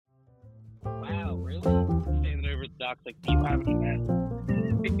really? Standing over the dock's like, do you have any mess?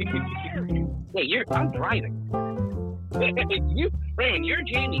 Wait, I'm driving. Raymond, you're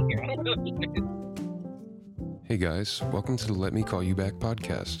Jamie here. I don't know. Hey guys, welcome to the Let Me Call You Back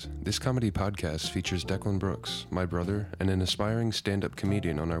podcast. This comedy podcast features Declan Brooks, my brother, and an aspiring stand-up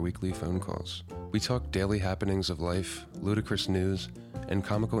comedian on our weekly phone calls. We talk daily happenings of life, ludicrous news, and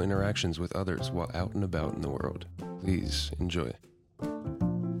comical interactions with others while out and about in the world. Please enjoy.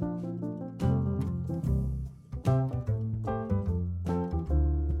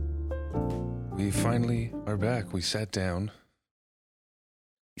 We finally are back. We sat down.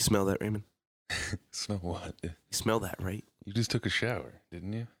 You smell that, Raymond? Smell what? You smell that, right? You just took a shower,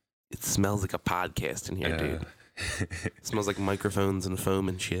 didn't you? It smells like a podcast in here, dude. It smells like microphones and foam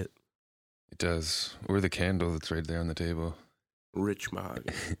and shit. It does. Or the candle that's right there on the table. Rich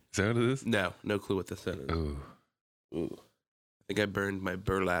mahogany. Is that what it is? No clue what this is. Ooh. Ooh. I think I burned my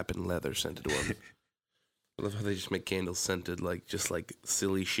burlap and leather scented one. I love how they just make candles scented like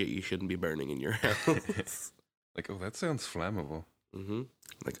silly shit you shouldn't be burning in your house. Like, oh, that sounds flammable. Mm-hmm.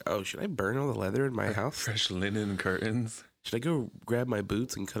 Like, oh, should I burn all the leather in my house? Fresh linen curtains. Should I go grab my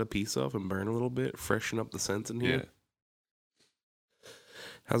boots and cut a piece off and burn a little bit, freshen up the scents in here? Yeah.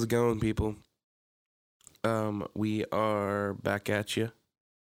 How's it going, people? We are back at you,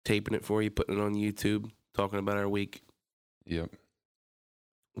 taping it for you, putting it on YouTube, talking about our week. Yep.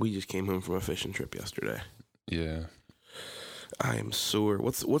 We just came home from a fishing trip yesterday. Yeah. I am sore.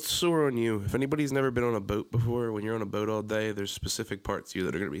 What's sore on you? If anybody's never been on a boat before, when you're on a boat all day, there's specific parts of you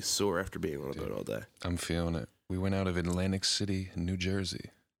that are going to be sore after being on a boat all day. I'm feeling it. We went out of Atlantic City, New Jersey,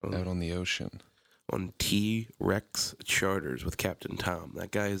 out on the ocean. On T-Rex Charters with Captain Tom.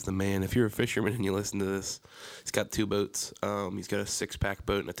 That guy is the man. If you're a fisherman and you listen to this, he's got 2 boats. He's got a 6-pack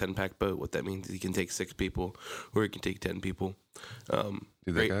boat and a 10-pack boat. What that means is he can take 6 people or he can take 10 people.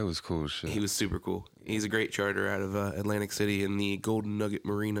 Dude, that guy was cool as shit. He was super cool. He's a great charter out of Atlantic City in the Golden Nugget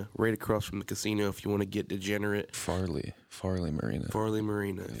Marina, right across from the casino if you want to get degenerate. Farley Marina. Farley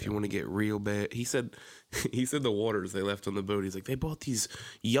Marina, if you want to get real bad. He said the waters they left on the boat, he's like, they bought these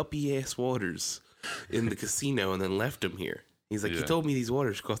yuppie-ass waters in the casino and then left them here. He's like, he told me these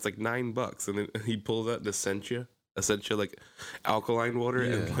waters cost like $9, and then he pulls out the Essentia like alkaline water,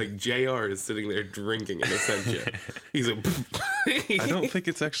 and like JR is sitting there drinking an Essentia. He's like, I don't think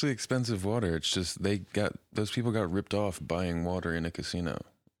it's actually expensive water. It's just those people got ripped off buying water in a casino.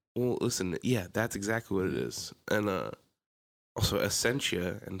 Well, listen, yeah, that's exactly what it is. And also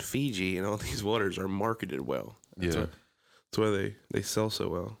Essentia and Fiji and all these waters are marketed well. That's why they sell so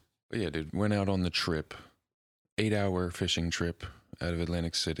well. But yeah, dude, went out on the trip. 8-hour fishing trip out of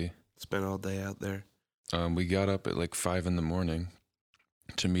Atlantic City. Spent all day out there. We got up at like 5 a.m.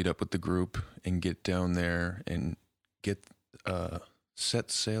 to meet up with the group and get down there and get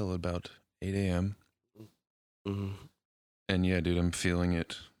set sail about 8 a.m. Mm-hmm. And yeah, dude, I'm feeling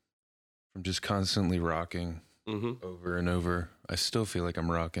it. I'm just constantly rocking over and over. I still feel like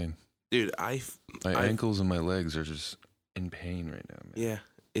I'm rocking. Dude, my ankles and my legs are just in pain right now, man. Yeah,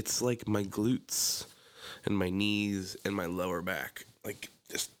 it's like my glutes and my knees and my lower back, like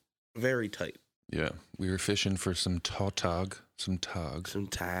just very tight. Yeah, we were fishing for some tautog, some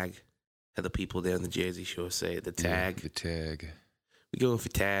tag. How the people down in the Jersey Shore say the tag. Yeah, the tag. We go for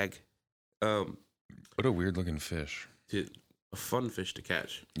tag. What a weird looking fish. Dude, a fun fish to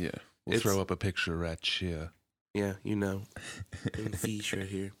catch. Yeah, we'll throw up a picture right here. Yeah, you know, fish right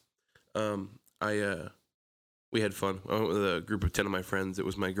here. We had fun. I went with a group of 10 of my friends. It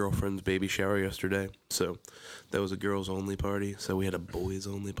was my girlfriend's baby shower yesterday. So that was a girls only party. So we had a boys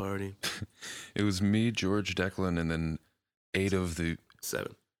only party. It was me, George, Declan, and then 8 of the...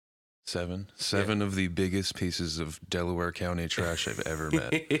 7. 7 of the biggest pieces of Delaware County trash I've ever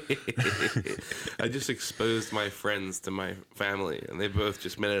met. I just exposed my friends to my family, and they both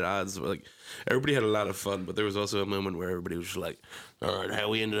just met at odds. Like, everybody had a lot of fun, but there was also a moment where everybody was just like, all right, how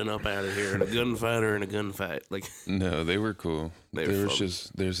we ended up out of here in a gunfight or in a gunfight? Like, no, they were cool. There's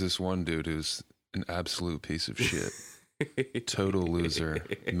this one dude who's an absolute piece of shit. Total loser,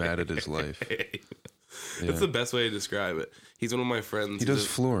 mad at his life. That's the best way to describe it. He's one of my friends. He does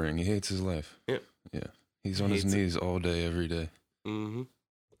flooring. He hates his life. Yeah. Yeah. He's on his knees all day, every day. Mm-hmm.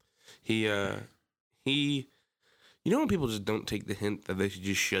 He, you know when people just don't take the hint that they should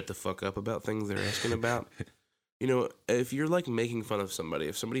just shut the fuck up about things they're asking about? You know, if you're like making fun of somebody,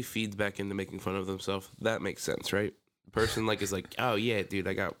 if somebody feeds back into making fun of themselves, that makes sense, right? The person like is like, oh yeah, dude,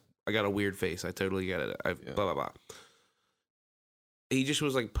 I got a weird face. I totally get it. Blah, blah, blah. He just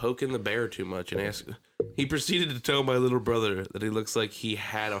was like poking the bear too much and he proceeded to tell my little brother that he looks like he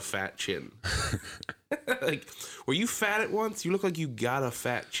had a fat chin. Like, were you fat at once? You look like you got a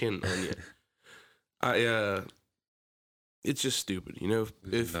fat chin on you. It's just stupid, you know.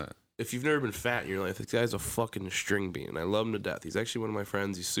 If you've never been fat in your life, this guy's a fucking string bean. I love him to death. He's actually one of my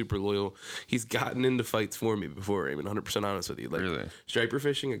friends. He's super loyal. He's gotten into fights for me before. I'm 100% honest with you. Like, Really? striper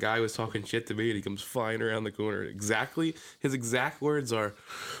fishing, a guy was talking shit to me, and he comes flying around the corner. His exact words are,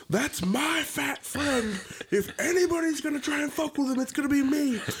 "That's my fat friend. If anybody's gonna try and fuck with him, it's gonna be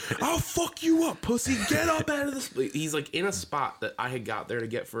me. I'll fuck you up, pussy. Get up out of this." He's like in a spot that I had got there to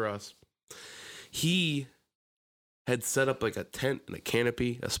get for us. He had set up like a tent and a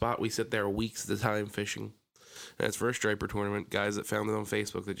canopy, a spot we sit there weeks at a time fishing. And it's for a striper tournament. Guys that found it on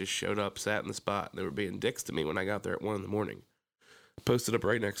Facebook that just showed up, sat in the spot, and they were being dicks to me when I got there at 1 a.m. Posted up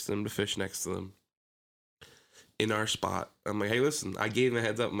right next to them to fish next to them. In our spot. I'm like, hey, listen, I gave them a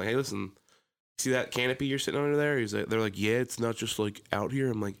heads up. I'm like, hey, listen, see that canopy you're sitting under there? They're like, yeah, it's not just like out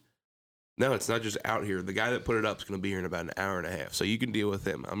here. I'm like, no, it's not just out here. The guy that put it up is going to be here in about an hour and a half, so you can deal with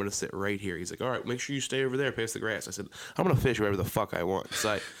him. I'm going to sit right here. He's like, all right, make sure you stay over there past the grass. I said, I'm going to fish wherever the fuck I want.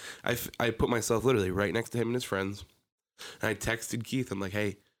 So I put myself literally right next to him and his friends. And I texted Keith. I'm like,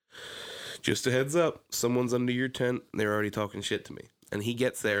 hey, just a heads up. Someone's under your tent. They're already talking shit to me. And he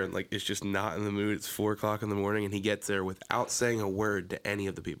gets there and like it's just not in the mood. It's 4 o'clock in the morning, and he gets there without saying a word to any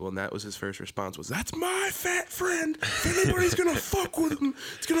of the people. And that was his first response: was, "That's my fat friend. If anybody's gonna fuck with him,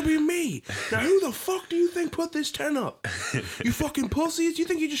 it's gonna be me. Now who the fuck do you think put this tent up? You fucking pussies! You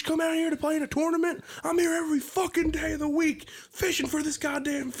think you just come out here to play in a tournament? I'm here every fucking day of the week fishing for this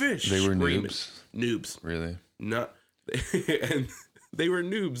goddamn fish." They were Screaming. noobs. Noobs. Really? Not. And they were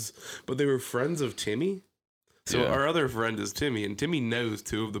noobs, but they were friends of Timmy. So Yeah. our other friend is Timmy, and Timmy knows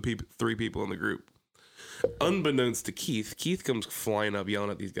 2 of the 3 people in the group. Unbeknownst to Keith, Keith comes flying up yelling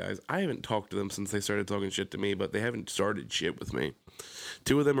at these guys. I haven't talked to them since they started talking shit to me, but they haven't started shit with me.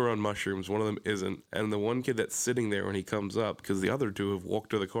 2 of them are on mushrooms, 1 of them isn't, and the one kid that's sitting there when he comes up, because the other 2 have walked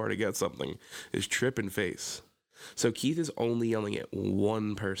to the car to get something, is tripping face. So Keith is only yelling at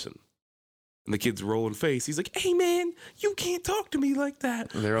 1 person. And the kid's rolling face. He's like, hey man, you can't talk to me like that.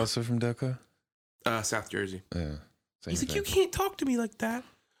 They're also from Deca? South Jersey. Yeah. He's like, you can't talk to me like that.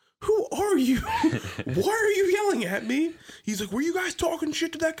 Who are you? Why are you yelling at me? He's like, were you guys talking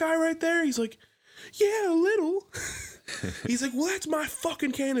shit to that guy right there? He's like, yeah, a little. He's like, well, that's my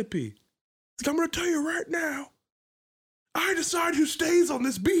fucking canopy. He's like, I'm going to tell you right now. I decide who stays on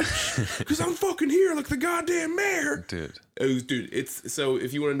this beach because I'm fucking here like the goddamn mayor. Dude. Dude, it's so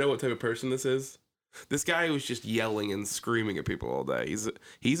if you want to know what type of person this is, this guy was just yelling and screaming at people all day.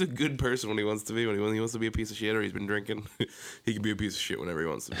 He's a good person when he wants to be. When he wants to be a piece of shit or he's been drinking, he can be a piece of shit whenever he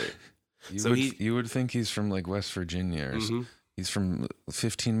wants to be. You would think he's from like West Virginia or He's from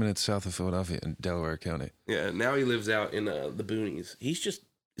 15 minutes south of Philadelphia in Delaware County. Yeah, now he lives out in the boonies.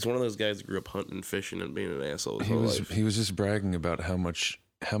 He's one of those guys that grew up hunting, fishing, and being an asshole his whole life. He was just bragging about how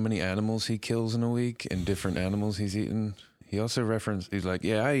many animals he kills in a week and different animals he's eaten. He also referenced, he's like,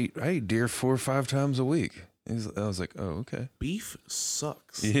 yeah, I eat deer 4 or 5 times a week. I was like, oh, okay. Beef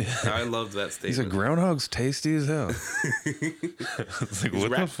sucks. Yeah. I loved that statement. He's like, groundhog's tasty as hell. I was like,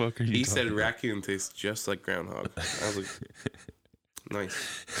 what the fuck are you talking He said about? raccoon tastes just like groundhog. I was like,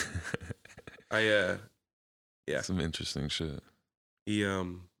 nice. Yeah. Some interesting shit.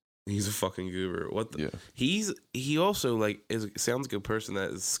 He's a fucking goober. What the? Yeah. He also sounds like a person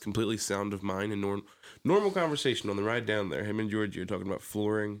that is completely sound of mind and normal conversation on the ride down there. Him and Georgie are talking about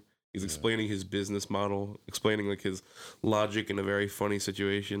flooring. He's explaining his business model, explaining like his logic in a very funny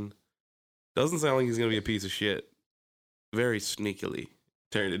situation. Doesn't sound like he's gonna be a piece of shit. Very sneakily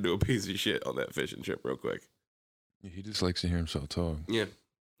turned into a piece of shit on that fishing trip real quick. He just likes to hear himself talk. Yeah.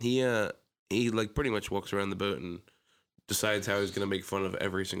 He like pretty much walks around the boat and decides how he's going to make fun of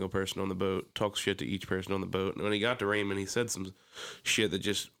every single person on the boat, talks shit to each person on the boat. And when he got to Raymond, he said some shit that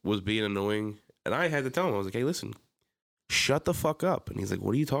just was being annoying. And I had to tell him, I was like, hey, listen, shut the fuck up. And he's like,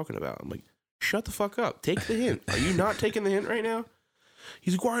 what are you talking about? I'm like, shut the fuck up. Take the hint. Are you not taking the hint right now?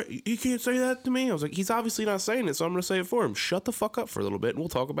 He's like, why? You can't say that to me. I was like, he's obviously not saying it, so I'm going to say it for him. Shut the fuck up for a little bit, and we'll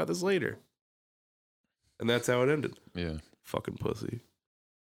talk about this later. And that's how it ended. Yeah. Fucking pussy.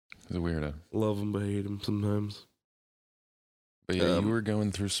 He's a weirdo. Love him, but hate him sometimes. But yeah, you were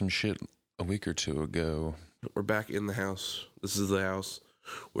going through some shit a week or 2 ago. We're back in the house. This is the house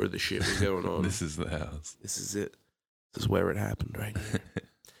where the shit was going on. This is the house. This is it. This is where it happened right here.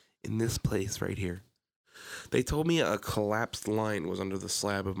 In this place right here. They told me a collapsed line was under the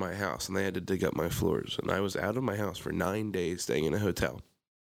slab of my house, and they had to dig up my floors. And I was out of my house for 9 days staying in a hotel.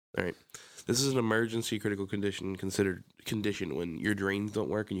 All right. This is an emergency critical condition considered condition when your drains don't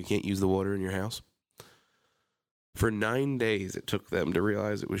work and you can't use the water in your house. For 9 days, it took them to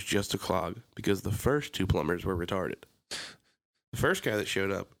realize it was just a clog because the first 2 plumbers were retarded. The first guy that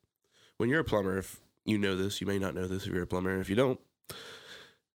showed up, when you're a plumber, you know this. You may not know this if you're a plumber. If you don't,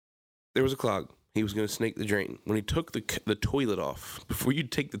 there was a clog. He was going to snake the drain. When he took the toilet off, before you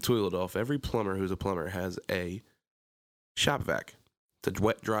take the toilet off, every plumber who's a plumber has a shop vac. It's a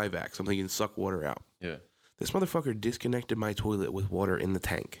wet, dry vac, something you can suck water out. Yeah. This motherfucker disconnected my toilet with water in the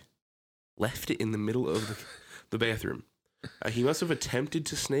tank. Left it in the middle of the bathroom. He must have attempted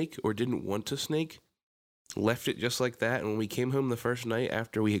to snake or didn't want to snake. Left it just like that. And when we came home the first night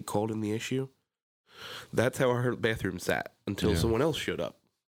after we had called in the issue, that's how our bathroom sat until someone else showed up.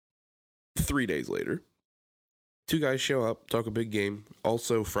 3 days later, 2 guys show up, talk a big game,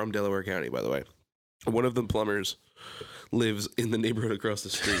 also from Delaware County, by the way. One of them plumbers lives in the neighborhood across the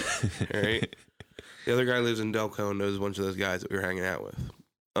street. All right. The other guy lives in Delco and knows a bunch of those guys that we were hanging out with.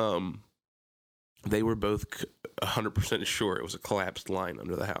 They were both 100% sure it was a collapsed line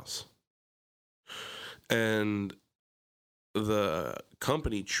under the house. And the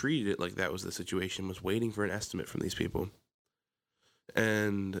company treated it like that was the situation, was waiting for an estimate from these people.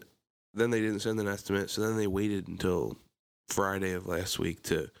 And then they didn't send an estimate, so then they waited until Friday of last week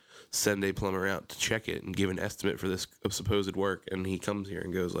to send a plumber out to check it and give an estimate for this supposed work. And he comes here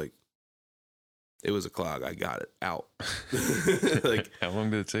and goes like, it was a clog. I got it out. Like, how long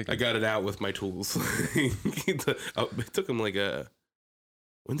did it take? I got it out with my tools. It took him like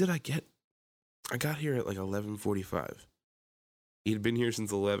when did I get? I got here at like 11:45. He'd been here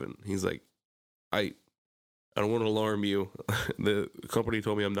since 11. He's like, I don't want to alarm you. The company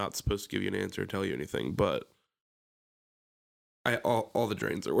told me I'm not supposed to give you an answer or tell you anything, but all the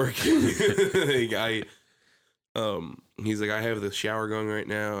drains are working. He's like, I have the shower going right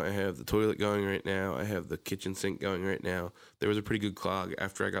now. I have the toilet going right now. I have the kitchen sink going right now. There was a pretty good clog.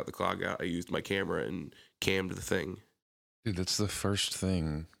 After I got the clog out, I used my camera and cammed the thing. Dude, that's the first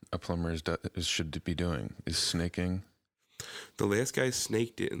thing a plumber should be doing, is snaking. The last guy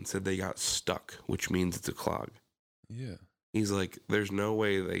snaked it and said they got stuck, which means it's a clog. Yeah. He's like, there's no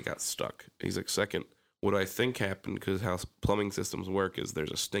way they got stuck. He's like, second, what I think happened, because how plumbing systems work is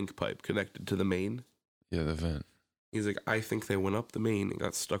there's a stink pipe connected to the main. Yeah, the vent. He's like, I think they went up the main and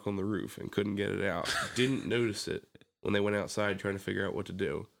got stuck on the roof and couldn't get it out. Didn't notice it when they went outside trying to figure out what to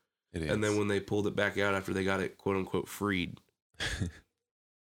do. Idiots. And then when they pulled it back out after they got it, quote unquote, freed.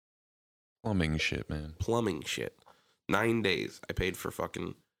 Plumbing shit, man. Plumbing shit. 9 days I paid for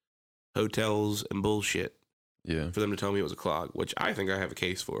fucking hotels and bullshit. Yeah. For them to tell me it was a clog, which I think I have a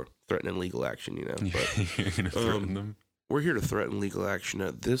case for. Threatening legal action, you know. But You're going to threaten them? We're here to threaten legal action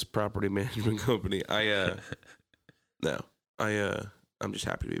at this property management company. I'm just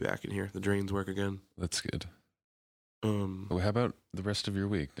happy to be back in here. The drains work again. That's good. Well, how about the rest of your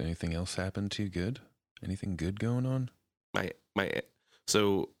week? Anything else happen to you good? Anything good going on?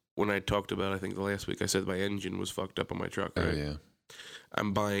 So when I talked about, I think the last week, I said my engine was fucked up on my truck, right? Oh, yeah.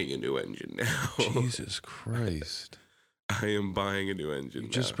 I'm buying a new engine now. Jesus Christ. I am buying a new engine. You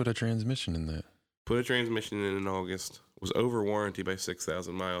just put a transmission in that. Put a transmission in August. Was over warranty by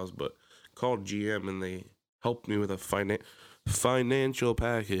 6,000 miles, but called GM and they helped me with a financial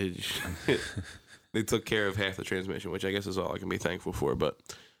package. They took care of half the transmission, which I guess is all I can be thankful for. But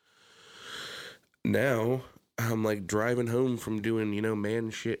now I'm like driving home from doing, man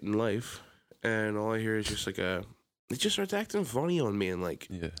shit in life, and all I hear is just like it just starts acting funny on me and like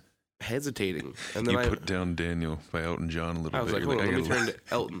hesitating. And then you put down Daniel by Elton John a little bit. I was like, hold on, let me turn to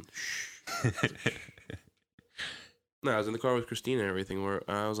Elton. No, I was in the car with Christina and everything, where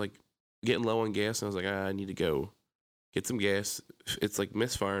I was like getting low on gas, and I was like, I need to go get some gas. It's like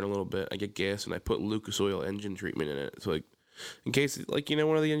misfiring a little bit. I get gas, and I put Lucas Oil engine treatment in it. So like, in case like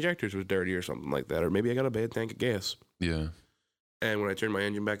one of the injectors was dirty or something like that, or maybe I got a bad tank of gas. Yeah. And when I turned my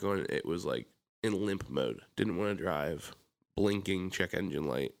engine back on, it was like in limp mode. Didn't want to drive. Blinking check engine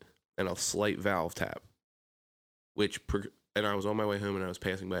light and a slight valve tap. And I was on my way home and I was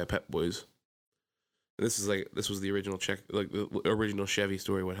passing by a Pep Boys. This was the original the original Chevy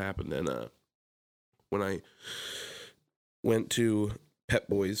story. What happened? And when I went to Pep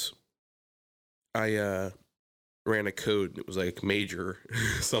Boys, I ran a code. It was like major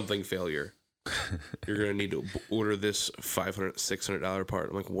something failure. You're gonna need to order this $500, $600 part.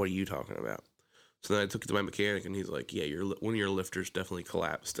 I'm like, what are you talking about? So then I took it to my mechanic, and he's like, yeah, one of your lifters definitely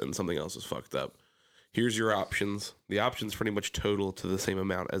collapsed, and something else is fucked up. Here's your options. The options pretty much total to the same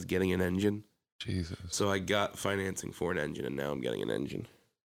amount as getting an engine. Jesus. So I got financing for an engine, and now I'm getting an engine.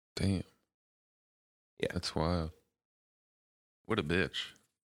 Damn. Yeah. That's wild. What a bitch.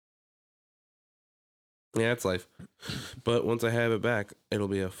 Yeah, it's life. But once I have it back, it'll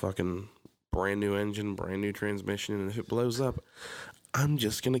be a fucking brand new engine, brand new transmission, and if it blows up, I'm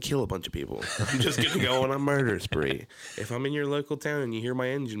just going to kill a bunch of people. I'm just going to go on a murder spree. If I'm in your local town and you hear my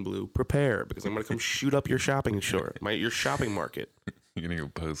engine blew, prepare, because I'm going to come shoot up your shopping your shopping market. You're going to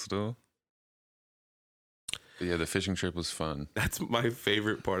go postal? But yeah, the fishing trip was fun. That's my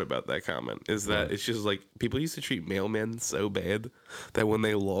favorite part about that comment, is that it's just like people used to treat mailmen so bad that when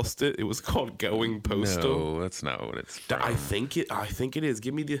they lost it, it was called going postal. No, that's not what it's from. I think it is.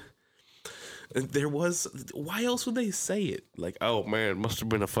 Give me the... There was... Why else would they say it? Like, oh, man, must have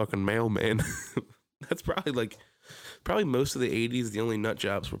been a fucking mailman. That's probably like... Probably most of the 80s, the only nut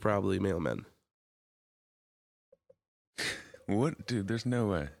jobs were probably mailmen. What? Dude, there's no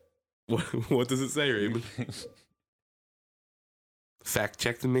way. What does it say, Raymond? Fact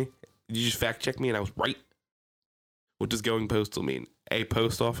checked me? Did you just fact check me and I was right? What does going postal mean? A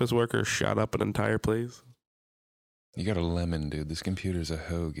post office worker shot up an entire place? You got a lemon, dude. This computer's a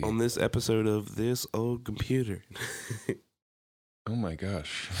hoagie. On this episode of This Old Computer. Oh my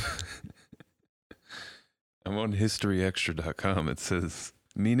gosh. I'm on historyextra.com. It says,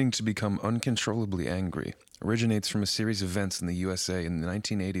 meaning to become uncontrollably angry originates from a series of events in the USA in the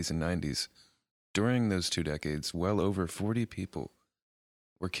 1980s and 90s. During those 2 decades, well over 40 people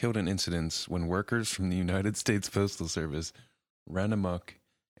were killed in incidents when workers from the United States Postal Service ran amok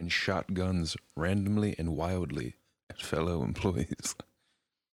and shot guns randomly and wildly at fellow employees.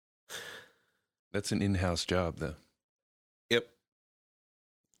 That's an in-house job, though. Yep.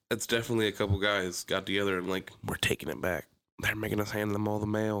 That's definitely a couple guys got together and like, we're taking it back. They're making us hand them all the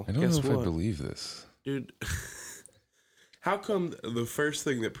mail. I don't Guess know if what? I believe this. Dude, how come the first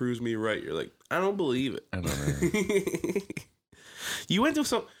thing that proves me right, you're like, I don't believe it. I don't know.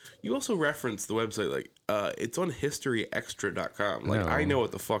 You also referenced the website, like, it's on historyextra.com. Like, No. I know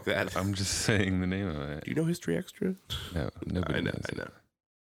what the fuck that is. I'm just saying the name of it. Do you know History Extra? No, nobody I know. knows.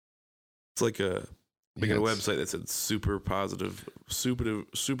 It's like a You got website that said super positive,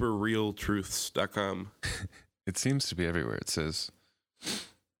 super real truths.com. It seems to be everywhere. It says,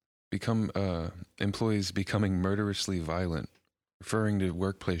 employees becoming murderously violent, referring to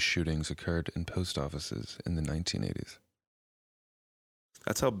workplace shootings occurred in post offices in the 1980s.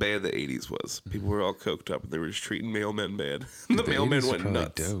 That's how bad the 80s was. People were all coked up and they were just treating mailmen bad. The The mailmen 80s were went probably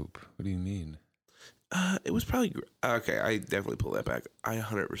nuts. Dope. What do you mean? It was probably... Okay, I definitely pull that back. I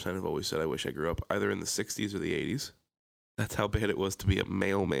 100% have always said I wish I grew up either in the 60s or the 80s. That's how bad it was to be a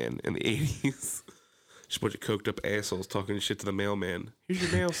mailman in the 80s. Just a bunch of coked up assholes talking shit to the mailman. Here's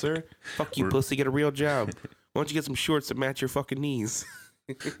your mail, sir. Fuck you, pussy. Get a real job. Why don't you get some shorts that match your fucking knees?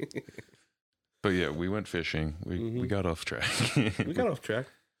 But yeah, we went fishing. We got off track. We got off track.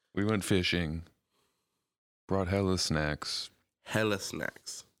 We went fishing, brought hella snacks Hella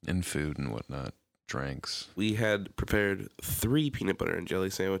snacks. and food and whatnot, drinks. We had prepared 3 peanut butter and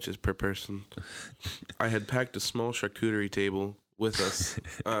jelly sandwiches per person. I had packed a small charcuterie table with us.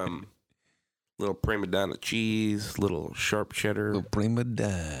 Little prima donna cheese, little sharp cheddar, Little prima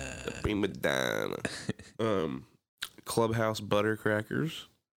donna. prima donna, Clubhouse butter crackers.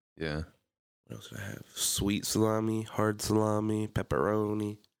 Yeah. What else did I have? Sweet salami, hard salami,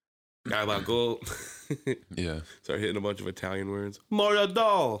 pepperoni. Gabagool. Yeah. Start hitting a bunch of Italian words.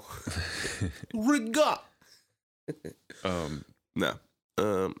 Moradol. Riga. No.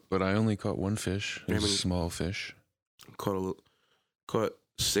 But I only caught one fish. It was a Raymond- small fish. Caught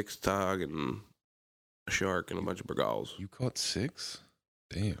 6 tog and a shark and a bunch of bergals. You caught 6?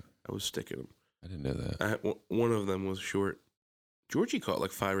 Damn. I was sticking them. I didn't know that. One of them was short. Georgie caught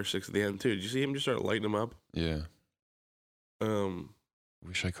like 5 or 6 at the end too. Did you see him just start lighting them up? Yeah.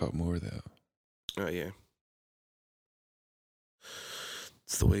 Wish I caught more though. Oh yeah.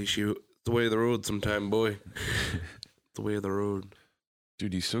 It's the way of the road sometime, boy. The way of the road.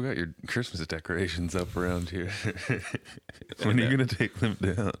 Dude, you still got your Christmas decorations up around here. When are you going to take them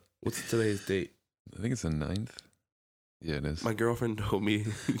down? What's today's date? I think it's the 9th. Yeah, it is. My girlfriend told me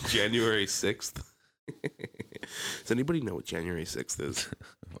January 6th. Does anybody know what January 6th is?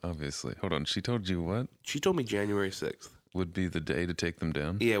 Obviously. Hold on. She told you what She told me January 6th. would be the day to take them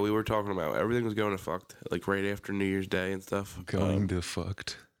down? Yeah, we were talking about everything was going to fucked, like right after New Year's Day and stuff. Going to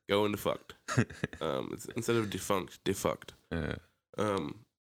fucked. Going to fucked. It's, instead of defunct, defucked. Yeah.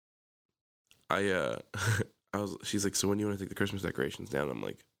 She's like, so when do you want to take the Christmas decorations down? I'm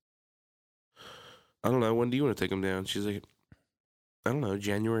like, I don't know. When do you want to take them down? She's like, I don't know,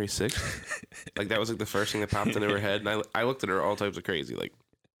 January 6th. Like that was like the first thing that popped into her head. And I looked at her all types of crazy. Like,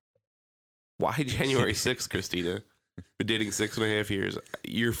 why January 6th, Christina? Been dating 6.5 years.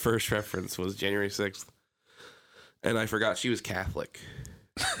 Your first reference was January 6th. And I forgot she was Catholic.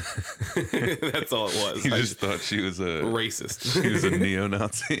 That's all it was. You just thought she was a racist. She was a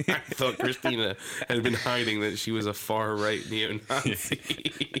neo-Nazi. I thought Christina had been hiding that she was a far-right neo-Nazi.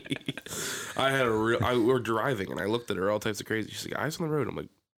 We were driving, and I looked at her all types of crazy. She's like, eyes on the road. I'm like,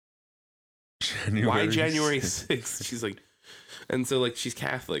 why January 6th? She's like, and so like she's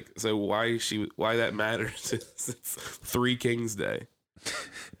Catholic, so why that matters is it's Three Kings Day.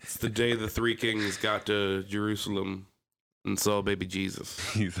 It's the day the three kings got to Jerusalem and saw baby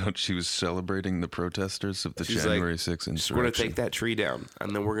Jesus. You thought she was celebrating the protesters of the She's January 6th insurrection. We're going to take that tree down,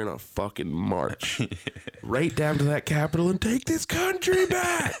 and then we're going to fucking march right down to that Capitol and take this country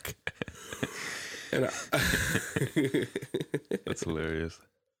back. And That's hilarious.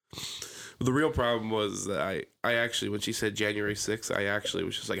 The real problem was that I actually, when she said January 6th, I actually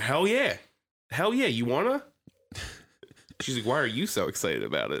was just like, hell yeah, you wanna? She's like, why are you so excited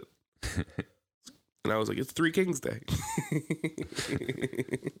about it? And I was like, it's Three Kings Day.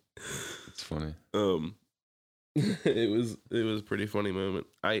 It's funny. It was a pretty funny moment.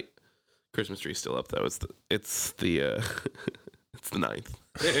 Christmas tree's still up though. It's the it's the 9th.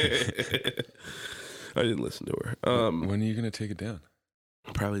 I didn't listen to her. When are you gonna take it down?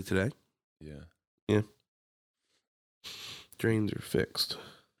 Probably today. Yeah. Drains are fixed.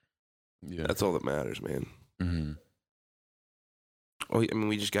 Yeah. That's all that matters, man. Mm-hmm. Oh, I mean,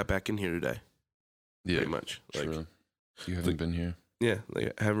 we just got back in here today. Yeah. Pretty much. Like, True. You haven't been here. Yeah,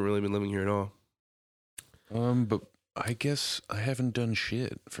 like I haven't really been living here at all. But I guess I haven't done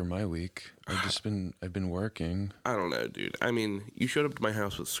shit for my week. I've been working. I don't know, dude. I mean, you showed up to my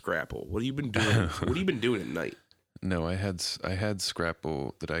house with Scrapple. What have you been doing? What have you been doing at night? No, I had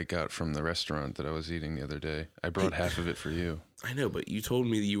Scrapple that I got from the restaurant that I was eating the other day. I brought half of it for you. I know, but you told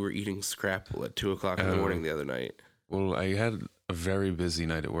me that you were eating Scrapple at 2:00 in the morning the other night. Well, I had a very busy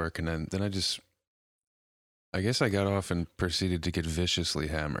night at work, and then I guess I got off and proceeded to get viciously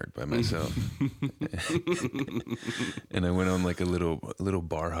hammered by myself. And I went on like a little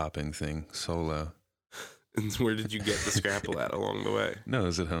bar hopping thing solo. And where did you get the Scrapple at along the way? No, it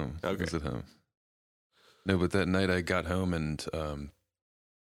was at home. Okay. It was at home. No, but that night I got home and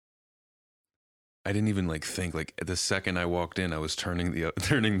I didn't even like think. Like the second I walked in, I was turning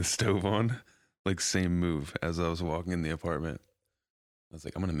the stove on, like same move as I was walking in the apartment. I was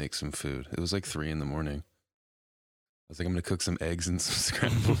like, I'm gonna make some food. It was like 3 a.m. I was like, I'm gonna cook some eggs and some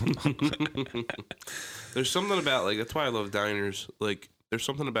scramble. There's something about like that's why I love diners. Like there's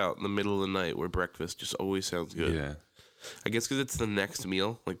something about in the middle of the night where breakfast just always sounds good. Yeah. I guess because it's the next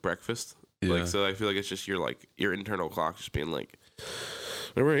meal, like breakfast. Yeah. Like so, I feel like it's just your internal clock just being like,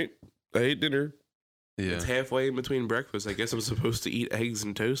 all right, I ate dinner. Yeah. It's halfway in between breakfast. I guess I'm supposed to eat eggs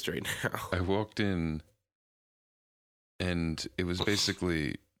and toast right now. I walked in and it was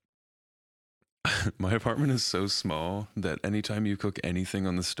basically my apartment is so small that anytime you cook anything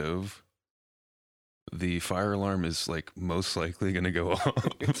on the stove, the fire alarm is like most likely going to go off.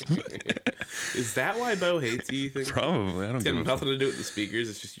 Is that why Bo hates you? You think? Probably. I don't It's give got a nothing to do with the speakers.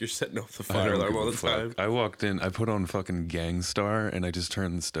 It's just you're setting off the I fire don't alarm give all a the fuck. time. I walked in, I put on fucking Gangstar and I just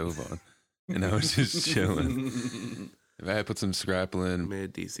turned the stove on. And I was just chilling. I put some scrapple in,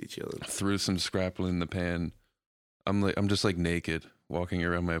 Mad DC chilling. threw some scrapple in the pan. I'm just like naked, walking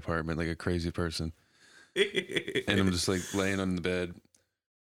around my apartment like a crazy person. And I'm just like laying on the bed.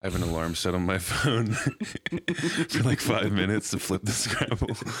 I have an alarm set on my phone for like 5 minutes to flip the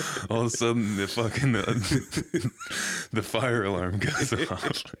scrabble. All of a sudden, the fucking the fire alarm goes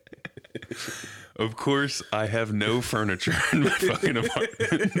off. Of course, I have no furniture in my fucking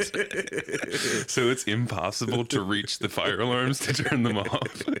apartment, so it's impossible to reach the fire alarms to turn them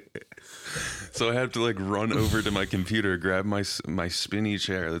off. So I have to like run over to my computer, grab my spinny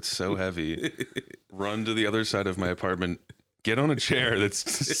chair that's so heavy, run to the other side of my apartment, get on a chair that's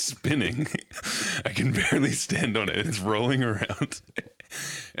spinning. I can barely stand on it. It's rolling around,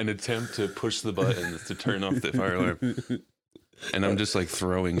 and attempt to push the buttons to turn off the fire alarm. And I'm just like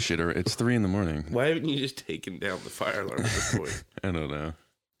throwing shit around. It's 3 a.m. Why haven't you just taken down the fire alarm at this point? I don't know.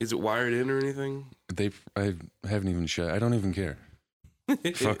 Is it wired in or anything? I haven't even shut. I don't even care.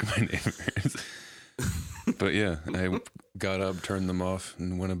 Fuck my neighbors. But yeah, I got up, turned them off,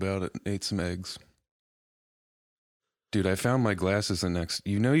 and went about it. Ate some eggs. Dude, I found my glasses the next.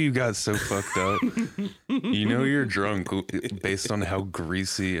 You know, you got so fucked up. You know, you're drunk based on how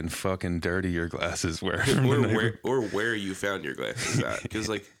greasy and fucking dirty your glasses were. or where you found your glasses at. Because,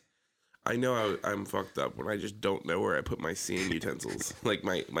 like, I know I'm fucked up when I just don't know where I put my seeing utensils. Like,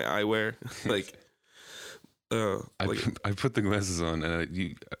 my eyewear. Like, I put the glasses on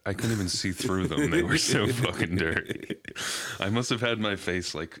and I couldn't even see through them. They were so fucking dirty. I must have had my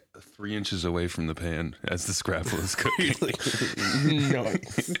face like 3 inches away from the pan as the scrapple is cooking.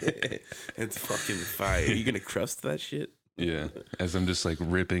 Nice. It's fucking fire. Are you gonna crust that shit? Yeah, as I'm just like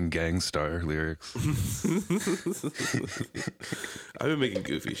ripping Gangstar lyrics. I've been making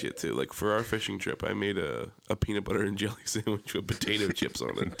goofy shit too. Like for our fishing trip, I made a peanut butter and jelly sandwich with potato chips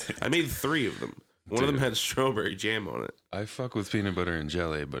on it. I made 3 of them. One of them had strawberry jam on it. I fuck with peanut butter and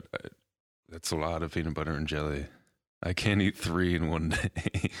jelly, but that's a lot of peanut butter and jelly. I can't eat 3 in one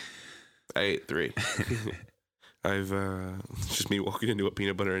day. I ate 3. I've just me walking into a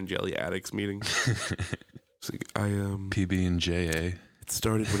peanut butter and jelly addicts meeting. It's like PB and JA. It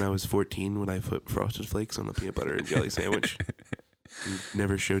started when I was 14 when I put Frosted Flakes on a peanut butter and jelly sandwich.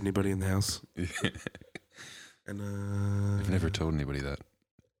 Never showed anybody in the house. And I've never told anybody that.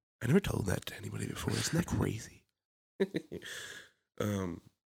 I never told that to anybody before. Isn't that crazy? Yeah,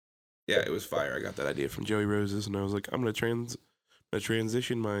 it was fire. I got that idea from Joey Roses, and I was like, I'm gonna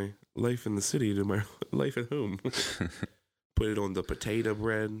transition my life in the city to my life at home. Put it on the potato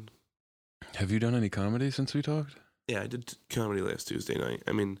bread. Have you done any comedy since we talked? Yeah, I did comedy last Tuesday night.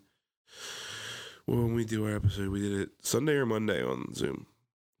 I mean, when we do our episode, we did it Sunday or Monday on Zoom.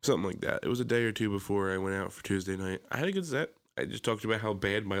 Something like that. It was a day or two before I went out for Tuesday night. I had a good set. I just talked about how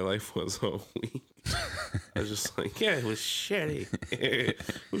bad my life was all week. I was just like, yeah, it was shitty. It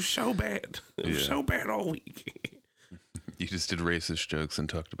was so bad. It was so bad all week. You just did racist jokes and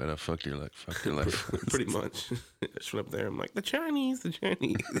talked about how fucked your life was. Pretty much. I just went up there. I'm like, the Chinese.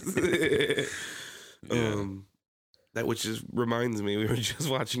 Yeah. That which just reminds me, we were just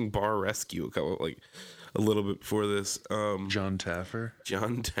watching Bar Rescue a little bit before this. John Taffer.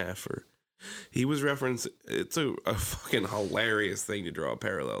 He was referenced. It's a fucking hilarious thing to draw a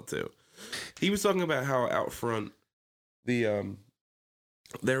parallel to. He was talking about how out front, there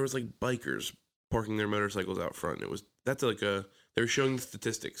was like bikers parking their motorcycles out front. They were showing the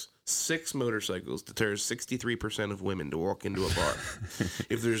statistics. 6 motorcycles deters 63% of women to walk into a bar.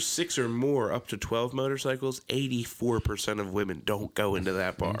 If there's 6 or more, up to 12 motorcycles, 84% of women don't go into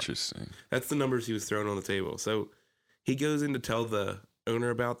that bar. Interesting. That's the numbers he was throwing on the table. So he goes in to tell the owner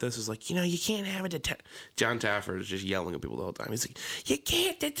about this. Is like, you can't have it. John Taffer is just yelling at people the whole time. He's like, you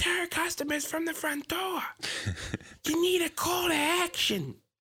can't deter customers from the front door. You need a call to action.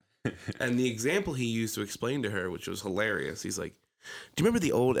 And the example he used to explain to her, which was hilarious, he's like, do you remember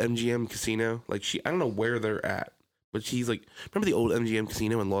the old MGM casino? Like I don't know where they're at, but she's like, remember the old MGM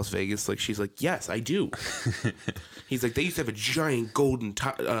casino in Las Vegas? Like, she's like, yes, I do. He's like, they used to have a giant golden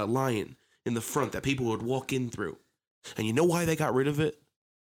lion in the front that people would walk in through. And you know why they got rid of it?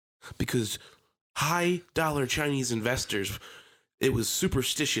 Because high dollar Chinese investors, it was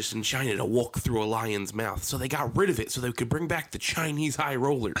superstitious in China to walk through a lion's mouth. So they got rid of it so they could bring back the Chinese high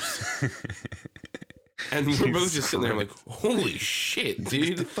rollers. And we're both just sitting there like, holy shit,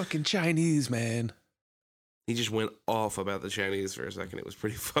 dude. The fucking Chinese, man. He just went off about the Chinese for a second. It was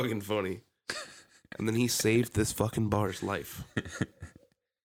pretty fucking funny. And then he saved this fucking bar's life.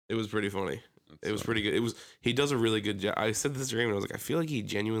 It was pretty funny. It was pretty good. He does a really good job. I said this to him and I was like, I feel like he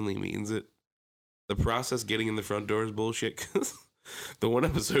genuinely means it. The process getting in the front door is bullshit. Because the one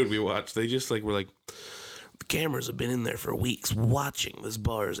episode we watched, they just were like, the cameras have been in there for weeks watching this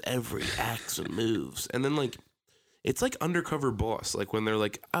bar's every acts and moves. And then it's like Undercover Boss. Like when they're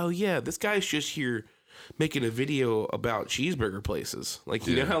like, oh yeah, this guy's just here making a video about cheeseburger places. Like,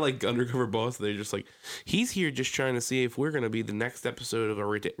 you know how Undercover Boss, they're just like, he's here just trying to see if we're going to be the next episode of a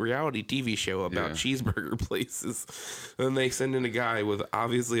reality TV show about cheeseburger places. And then they send in a guy with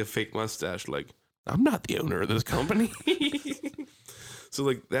obviously a fake mustache, like, I'm not the owner of this company.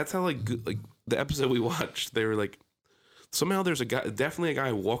 So that's how the episode we watched, they were like, somehow there's definitely a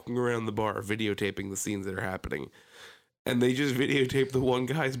guy walking around the bar videotaping the scenes that are happening. And they just videotaped the one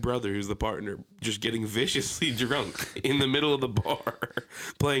guy's brother, who's the partner, just getting viciously drunk in the middle of the bar,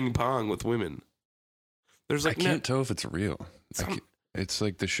 playing Pong with women. There's I can't tell if it's real. It's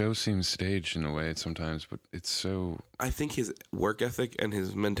like the show seems staged in a way sometimes, but it's so. I think his work ethic and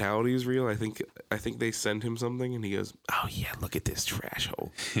his mentality is real. I think they send him something and he goes, "Oh yeah, look at this trash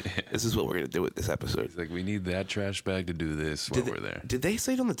hole. This is what we're gonna do with this episode." He's like, we need that trash bag to do this while we're there. Did they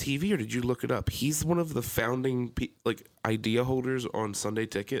say it on the TV or did you look it up? He's one of the founding idea holders on Sunday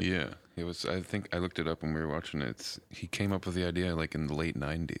Ticket. Yeah, it was. I think I looked it up when we were watching it. He came up with the idea in the late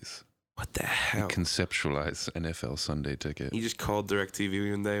 90s. What the hell? Conceptualize NFL Sunday Ticket. He just called DirecTV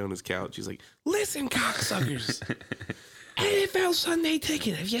one day on his couch. He's like, listen, cocksuckers. NFL Sunday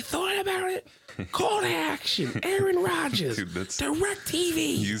Ticket. Have you thought about it? Call to action. Aaron Rodgers. Dude,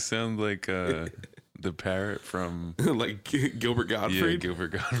 DirecTV. You sound like the parrot from like Gilbert Gottfried. Yeah,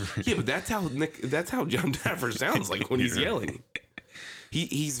 Gilbert Gottfried. Yeah, but that's how John Taffer sounds like when he's yelling.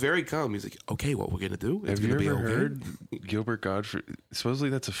 He's very calm. He's like, okay, what we're gonna do? Have you ever heard Gilbert Gottfried? Supposedly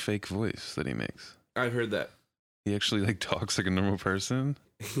that's a fake voice that he makes. I've heard that. He actually like talks like a normal person.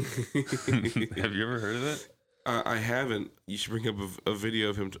 Have you ever heard of that? I haven't. You should bring up a video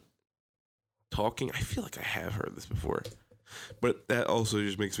of him talking. I feel like I have heard this before, but that also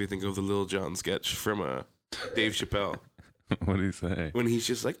just makes me think of the Lil Jon sketch from Dave Chappelle. What do you say? When he's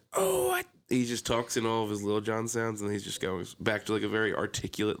just like, oh, what? He just talks in all of his Lil Jon sounds, and he's just going back to like a very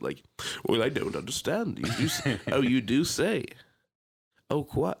articulate, like, well, I don't understand. Oh, you do say.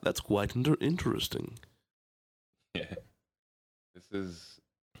 Oh, that's quite interesting. Yeah.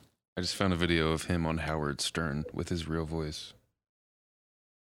 I just found a video of him on Howard Stern with his real voice.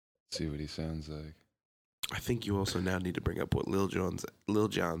 Let's see what he sounds like. I think you also now need to bring up what Lil Jon's.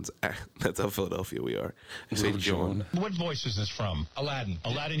 That's how Philadelphia we are. I say John. What voice is this from? Aladdin.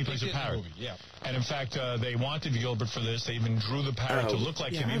 Aladdin, he plays a parrot. Movie, yeah. And in fact, they wanted Gilbert for this. They even drew the parrot to look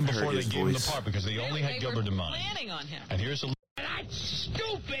like him even before they gave him the part because they only had Gilbert in mind. Planning on him. And here's a. That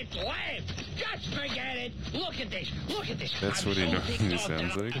stupid laugh! Just forget it! Look at this! Look at this! That's what he normally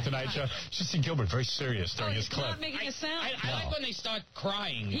sounds like. The Tonight Show. Just see Gilbert very serious during his clip. Not making a sound. I like when they start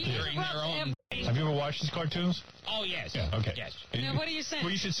crying during their own... Have you ever watched these cartoons? Oh, yes. Yeah, okay. Yes. Now, what are you saying?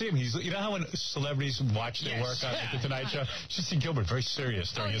 Well, you should see him. You know how when celebrities watch their work on The Tonight Show? Just see Gilbert very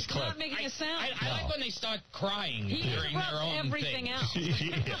serious during his clip. Not making a sound. I like when they start crying during their own everything thing. else.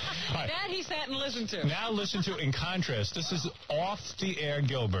 Yeah. Right. That he sat and listened to. Now listen to, in contrast, this is off-the-air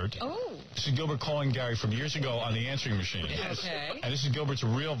Gilbert. Oh. This is Gilbert calling Gary from years ago on the answering machine. Yes. Okay. And this is Gilbert's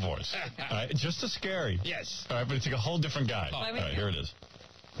real voice. All right? Just as scary. Yes. All right, but it's like a whole different guy. All right, here it is.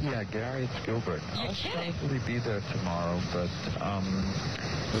 Yeah, Gary, it's Gilbert. You're kidding. I'll probably be there tomorrow, but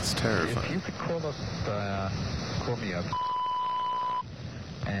That's if terrifying. you could call me up,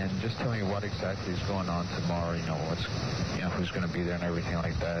 and just tell me what exactly is going on tomorrow. Who's going to be there and everything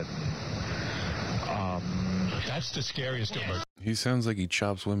like that. That's the scariest Gilbert. He sounds like he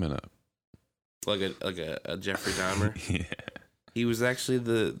chops women up. Like a Jeffrey Dahmer. Yeah. He was actually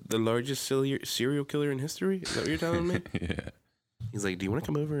the largest serial killer in history. Is that what you're telling me? Yeah. He's like, do you want to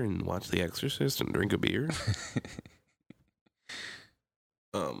come over and watch The Exorcist and drink a beer?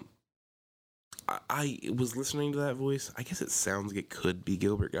 I was listening to that voice. I guess it sounds like it could be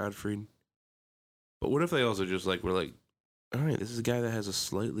Gilbert Gottfried. But what if they also just were like, all right, this is a guy that has a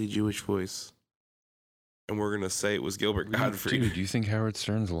slightly Jewish voice, and we're going to say it was Gilbert Gottfried. Dude, do you think Howard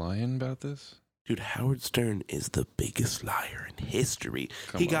Stern's lying about this? Dude, Howard Stern is the biggest liar in history.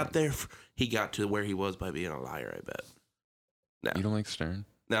 He got to where he was by being a liar, I bet. No. You don't like Stern?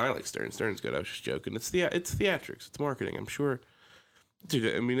 No, I like Stern. Stern's good. I was just joking. It's theatrics. It's marketing. I'm sure.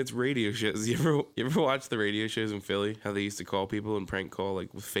 Dude, I mean, it's radio shows. You ever watch the radio shows in Philly? How they used to call people and prank call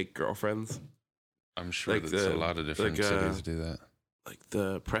with fake girlfriends? I'm sure there's a lot of different cities do that. Like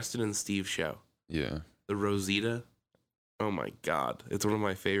the Preston and Steve show. Yeah. The Rosita. Oh my God. It's one of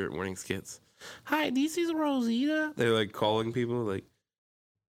my favorite morning skits. Hi, this is Rosita. They're calling people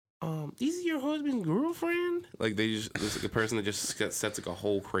this is your husband's girlfriend? There's a person that just sets a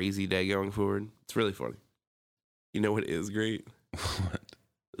whole crazy day going forward. It's really funny. You know what is great? What?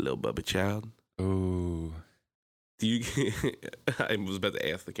 Lil Bubba Child. Oh. I was about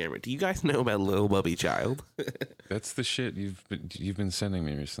to ask the camera. Do you guys know about Lil Bubby Child? That's the shit you've been sending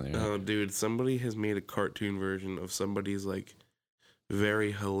me recently. Right? Oh, dude, somebody has made a cartoon version of somebody's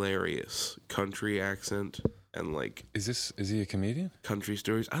very hilarious country accent and Is he a comedian? Country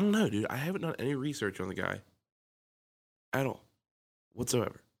stories. I don't know, dude. I haven't done any research on the guy at all,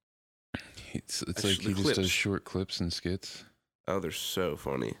 whatsoever. It's like he just does short clips and skits. Oh, they're so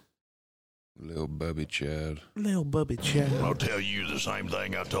funny. Lil Bubby Child. Lil Bubby Child. I'll tell you the same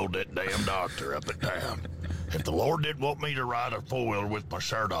thing I told that damn doctor up in town. If the Lord didn't want me to ride a four-wheeler with my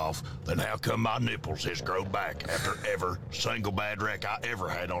shirt off, then how come my nipples has grown back after every single bad wreck I ever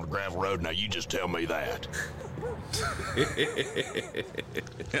had on a gravel road? Now you just tell me that.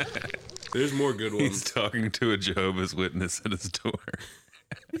 There's more good ones. He's talking to a Jehovah's Witness at his door.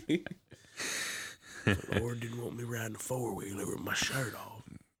 The Lord didn't want me riding a four-wheeler with my shirt off.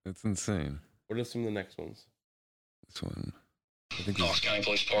 That's insane. What are some of the next ones? This one. I think Knox County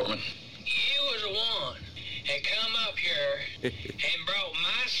Police Department. You was the one that come up here and brought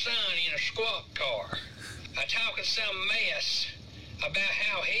my son in a squat car. Talking some mess about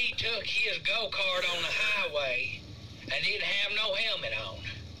how he took his go-kart on the highway and didn't have no helmet on.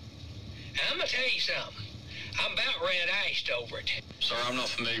 I'm going to tell you something. I'm about red-iced over it. Sir, I'm not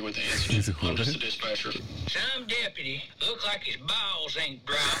familiar with the incident. I'm just a dispatcher. Some deputy looked like his balls ain't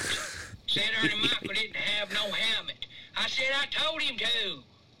dropped. Said Ernie Michael didn't have no helmet. I said, I told him to.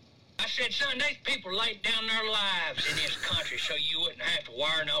 I said, son, these people laid down their lives in this country so you wouldn't have to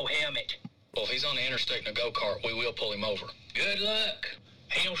wear no helmet. Well, if he's on the interstate in a go-kart, we will pull him over. Good luck.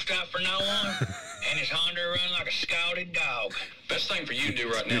 He don't stop for no one, and his Honda run like a scalded dog. Best thing for you to do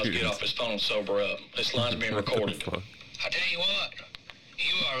right now is get off his phone and sober up. This line's being recorded. I tell you what,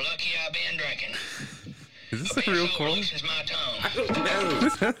 you are lucky I've been drinking. Is this a real call? My tongue. I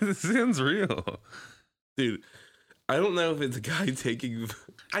don't know. This sounds real. Dude, I don't know if it's a guy taking...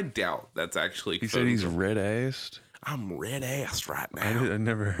 I doubt that's actually... He said he's red-assed? I'm red-assed right now. I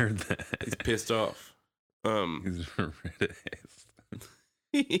never heard that. He's pissed off. He's red-assed.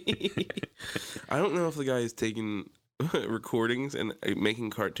 I don't know if the guy is taking recordings and making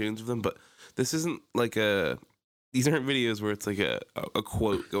cartoons of them, but this isn't like these aren't videos where it's like a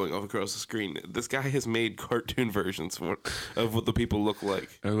quote going off across the screen. This guy has made cartoon versions of what the people look like.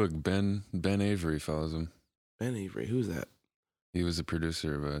 Oh, look, Ben Avery follows him. Ben Avery, who's that? He was the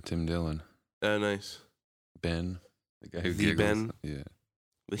producer of Tim Dillon. Oh, nice. Ben, the guy who The giggles. Ben? Yeah.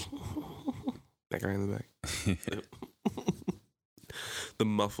 That guy in the back. The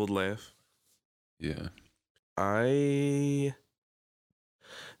muffled laugh. Yeah. I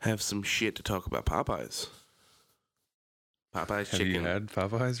have some shit to talk about Popeyes. Popeyes Have chicken. you had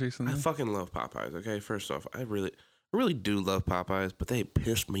Popeyes recently? I fucking love Popeyes, okay? First off, I really do love Popeyes, but they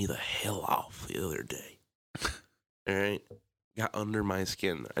pissed me the hell off the other day. All right? Got under my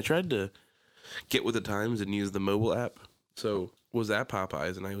skin. I tried to get with the times and use the mobile app. So, was at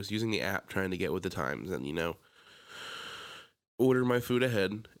Popeyes, and I was using the app trying to get with the times and, order my food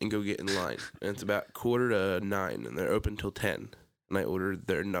ahead and go get in line. And it's about 8:45, and they're open till 10. And I ordered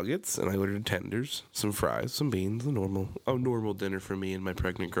their nuggets, and I ordered tenders, some fries, some beans, a normal dinner for me and my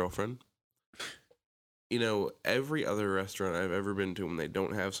pregnant girlfriend. Every other restaurant I've ever been to, when they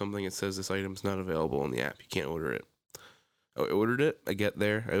don't have something, it says this item's not available on the app. You can't order it. I ordered it. I get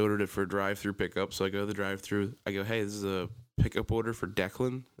there. I ordered it for drive-through pickup. So I go to the drive-through. I go, hey, this is a pickup order for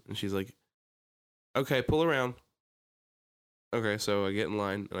Declan. And she's like, okay, pull around. Okay, so I get in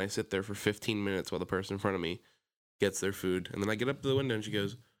line, and I sit there for 15 minutes while the person in front of me gets their food. And then I get up to the window, and she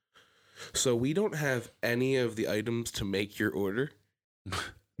goes, so we don't have any of the items to make your order?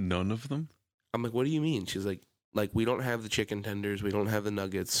 None of them? I'm like, what do you mean? She's like, we don't have the chicken tenders, we don't have the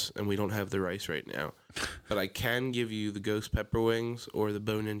nuggets, and we don't have the rice right now. But I can give you the ghost pepper wings or the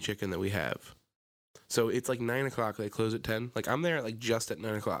bone-in chicken that we have. So it's like 9 o'clock, they close at 10. I'm there just at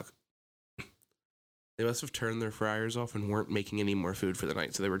 9 o'clock. They must have turned their fryers off and weren't making any more food for the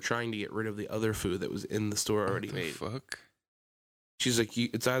night. So they were trying to get rid of the other food that was in the store already made. Fuck? She's like,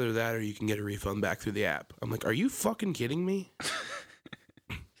 it's either that or you can get a refund back through the app. I'm like, are you fucking kidding me?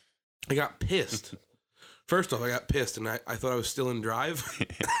 I got pissed. First off, I got pissed, and I thought I was still in drive.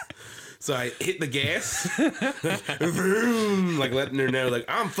 So I hit the gas, vroom, letting her know,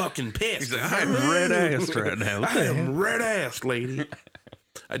 I'm fucking pissed. Like, I'm red-assed right now. I am red-assed, lady.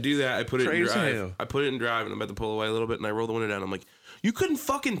 I do that. I put it in drive. Hell. I put it in drive, and I'm about to pull away a little bit, and I roll the window down. I'm like, you couldn't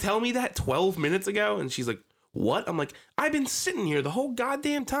fucking tell me that 12 minutes ago? And she's like, what? I'm like, I've been sitting here the whole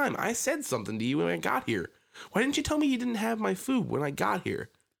goddamn time. I said something to you when I got here. Why didn't you tell me you didn't have my food when I got here?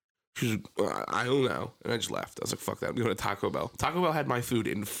 She's like, I don't know. And I just left. I was like, fuck that. I'm going to Taco Bell. Taco Bell had my food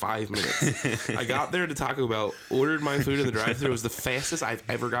in 5 minutes. I got there to Taco Bell, ordered my food in the drive-thru. It was the fastest I've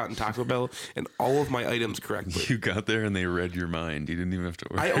ever gotten Taco Bell, and all of my items correctly. You got there and they read your mind. You didn't even have to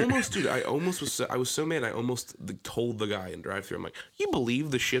order. I was so mad. I almost told the guy in drive-thru, I'm like, you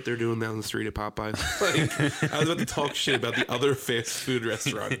believe the shit they're doing down the street at Popeyes? I was about to talk shit about the other fast food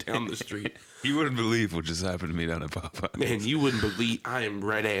restaurant down the street. You wouldn't believe what just happened to me down at Popeyes. Man, you wouldn't believe. I am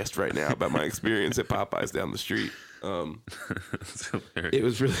red-assed right now about my experience at Popeyes down the street. It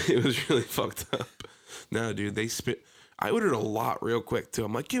was really fucked up. No, dude, they spit. I ordered a lot real quick too.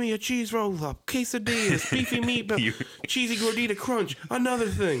 I'm like, give me a cheese roll up, quesadillas, beefy meatball, cheesy gordita crunch, another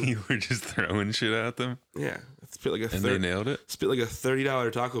thing. You were just throwing shit at them. Yeah, spit like a and they nailed it. Spit like a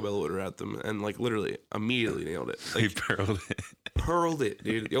 $30 Taco Bell order at them, and literally immediately nailed it. They pearled it. Pearled it,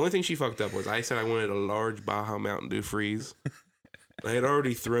 dude. The only thing she fucked up was I said I wanted a large Baja Mountain Dew freeze. I had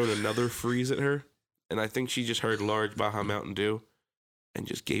already thrown another freeze at her, and I think she just heard large Baja Mountain Dew and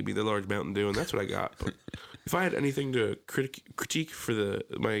just gave me the large Mountain Dew, and that's what I got. But if I had anything to critique for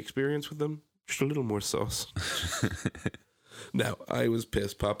my experience with them, just a little more sauce. No, I was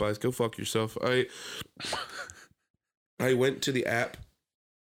pissed. Popeyes, go fuck yourself. I went to the app,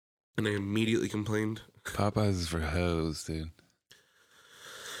 and I immediately complained. Popeyes is for hoes, dude.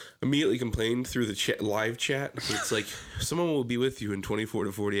 immediately complained through the live chat. It's like, someone will be with you in 24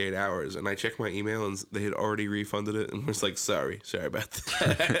 to 48 hours. And I checked my email and they had already refunded it. And was like, sorry about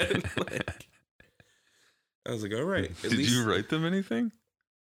that. Like, I was like, all right. Did you write them anything?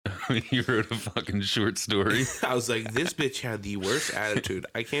 I mean, you wrote a fucking short story. I was like, this bitch had the worst attitude.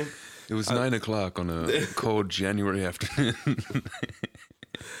 I can't. It was 9 o'clock on a cold January afternoon.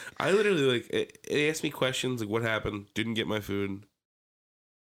 I literally, like, it asked me questions, like, what happened? Didn't get my food.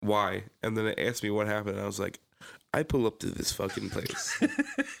 Why? And then it asked me what happened. And I was like, I pull up to this fucking place.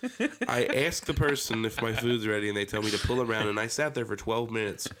 I ask the person if my food's ready, and they tell me to pull around. And I sat there for 12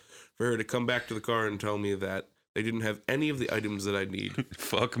 minutes for her to come back to the car and tell me that they didn't have any of the items that I need.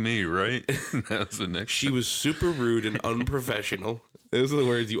 Fuck me, right? That was the next. She was super rude and unprofessional. Those are the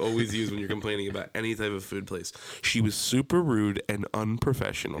words you always use when you're complaining about any type of food place. She was super rude and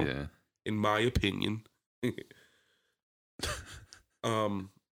unprofessional. Yeah. In my opinion.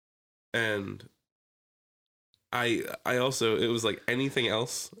 And I also, it was like anything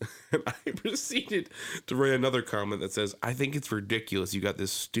else. And I proceeded to write another comment that says, I think it's ridiculous you got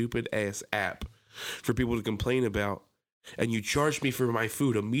this stupid ass app for people to complain about, and you charged me for my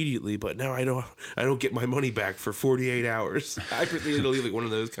food immediately, but now I don't get my money back for 48 hours. I proceeded to leave like one of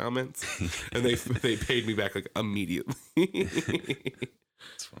those comments, and they paid me back like immediately.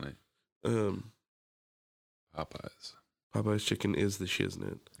 That's funny. Popeye's chicken is the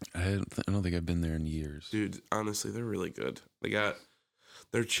shiznit. I don't think I've been there in years. Dude, honestly, they're really good. They got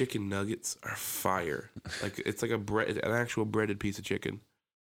their chicken nuggets are fire. Like, it's like an actual breaded piece of chicken.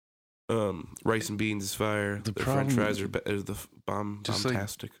 Rice and beans is fire. The French fries are the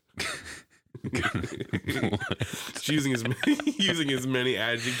bombastic. using as many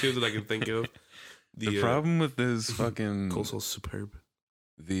adjectives that I can think of. The problem with this fucking coleslaw superb.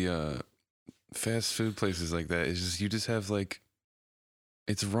 The fast food places like that is just you just have like,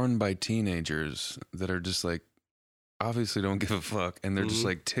 it's run by teenagers that are just like obviously don't give a fuck, and they're just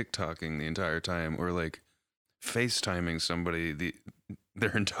like TikToking the entire time, or like FaceTiming somebody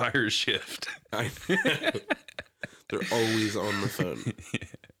their entire shift. They're always on the phone. Yeah.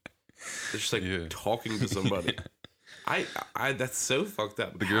 They're just like talking to somebody. I that's so fucked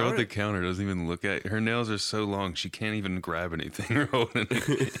up. The girl at the counter doesn't even look at her nails are so long she can't even grab anything or hold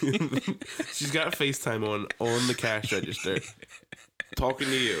anything. She's got FaceTime on the cash register, talking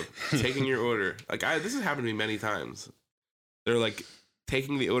to you, taking your order. Like this has happened to me many times. They're like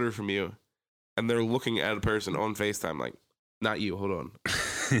taking the order from you, and they're looking at a person on FaceTime like, not you, hold on.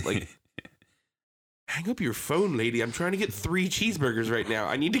 Like, hang up your phone, lady. I'm trying to get 3 cheeseburgers right now.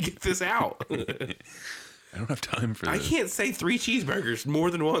 I need to get this out. I don't have time for this. I can't say 3 cheeseburgers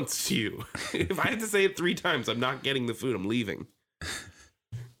more than once to you. If I have to say it 3 times, I'm not getting the food. I'm leaving.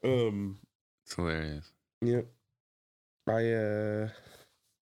 It's hilarious. Yep. I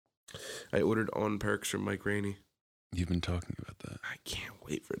ordered On Perks from Mike Rainey. You've been talking about that. I can't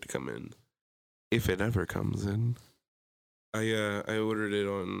wait for it to come in. If it ever comes in. I ordered it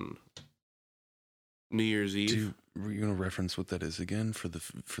on New Year's Eve. Were you gonna reference what that is again for the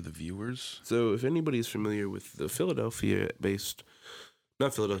viewers? So if anybody's familiar with the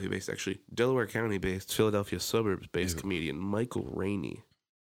Delaware County-based, Philadelphia suburbs-based comedian Michael Rainey.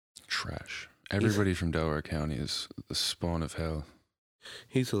 Trash. Everybody from Delaware County is the spawn of hell.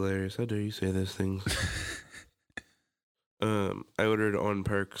 He's hilarious. How dare you say those things? I ordered On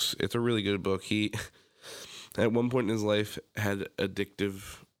Perks. It's a really good book. He, at one point in his life, had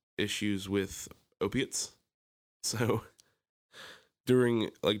addictive issues with opiates. So, during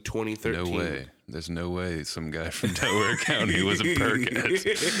like 2013... No way. There's no way some guy from Delaware County was a perk addict.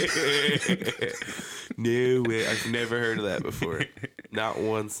 No way. I've never heard of that before. Not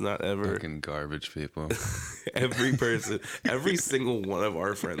once, not ever. Fucking garbage people. Every single one of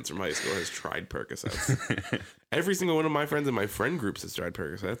our friends from high school has tried Percocets. Every single one of my friends in my friend groups has tried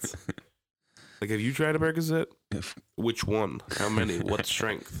Percocets. Like, have you tried a Percocet? Which one? How many? What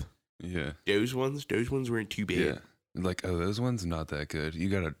strength? Yeah. Those ones weren't too bad. Yeah. Like, oh, those ones not that good. You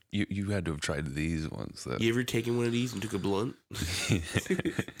had to have tried these ones. Though. You ever taken one of these and took a blunt?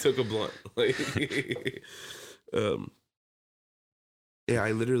 Took a blunt. Like, yeah,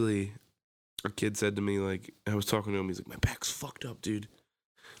 I literally, a kid said to me, like, I was talking to him, he's like, my back's fucked up, dude.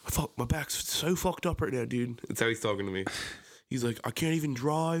 My back's so fucked up right now, dude. That's how he's talking to me. He's like, I can't even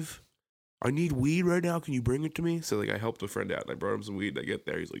drive. I need weed right now. Can you bring it to me? So, like, I helped a friend out, and I brought him some weed, and I get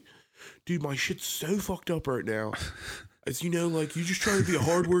there. He's like, dude, my shit's so fucked up right now. As you know, like, you just try to be a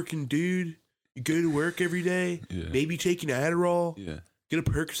hardworking dude. You go to work every day, maybe take an Adderall, get a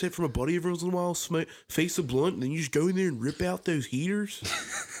Percocet from a buddy every once in a while, face a blunt, and then you just go in there and rip out those heaters.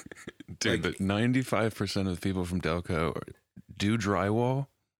 Dude, like, 95% of the people from Delco do drywall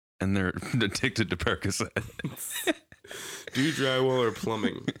and they're addicted to Percocet. Do drywall or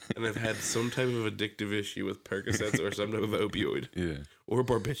plumbing, and have had some type of addictive issue with Percocets or some type of opioid. Yeah. Or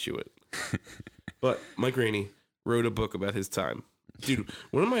barbiturate. But Mike Rainey wrote a book about his time. Dude,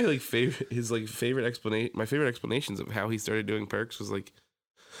 one of my favorite explanations of how he started doing perks was like,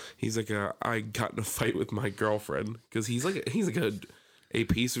 he's like, I got in a fight with my girlfriend because he's like a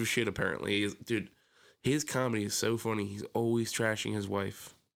piece of shit. Apparently, dude, his comedy is so funny. He's always trashing his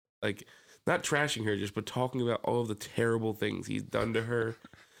wife, like not trashing her, but talking about all of the terrible things he's done to her,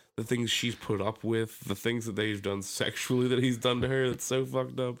 the things she's put up with, the things that they've done sexually that he's done to her. That's so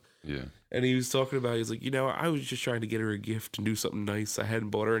fucked up. Yeah. And he was talking about, he's like, I was just trying to get her a gift and do something nice. I hadn't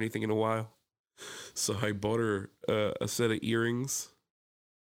bought her anything in a while. So I bought her a set of earrings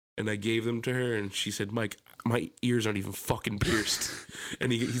and I gave them to her. And she said, Mike, my ears aren't even fucking pierced.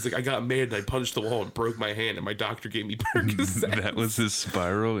 And he's like, I got mad and I punched the wall and broke my hand. And my doctor gave me Percocets. That was his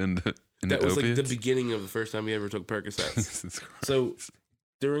spiral that was like the beginning of the first time he ever took Percocets. So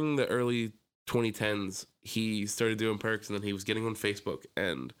during the early 2010s, he started doing perks and then he was getting on Facebook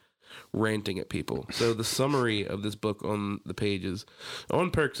and ranting at people. So the summary of this book on the pages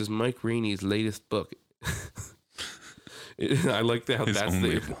on perks is Mike Rainey's latest book. I like how His that's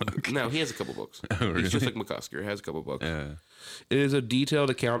only the book. No, he has a couple books. Oh, really? He's just like McCusker. He has a couple books. Yeah. It is a detailed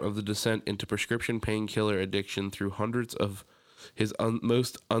account of the descent into prescription painkiller addiction through hundreds of his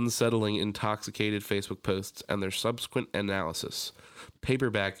most unsettling intoxicated Facebook posts and their subsequent analysis.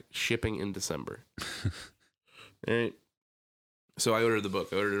 Paperback, shipping in December. All right. So I ordered the book.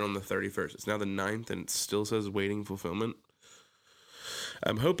 I ordered it on the 31st. It's now the 9th, and it still says waiting fulfillment.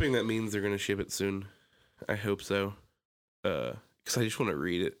 I'm hoping that means they're going to ship it soon. I hope so. Because I just want to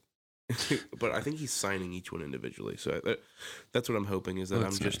read it. But I think he's signing each one individually. So that's what I'm hoping is that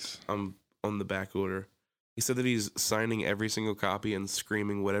I'm on the back order. He said that he's signing every single copy and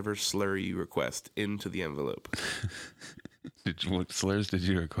screaming whatever slur you request into the envelope. What slurs did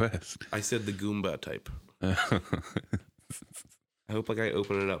you request? I said the Goomba type. I hope I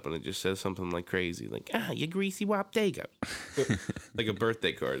open it up and it just says something like crazy, like, you greasy wop dago. Like a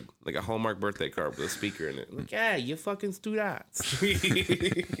birthday card, like a Hallmark birthday card with a speaker in it. Like, you fucking studats.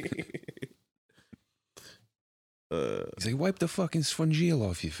 He's like, wipe the fucking spongeel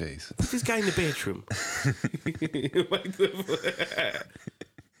off your face. Put this guy in the bathroom.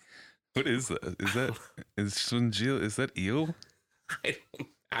 What is that? Is spongeel? Is that eel?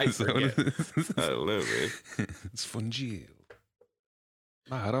 I forget. I don't know, man. Spongeel.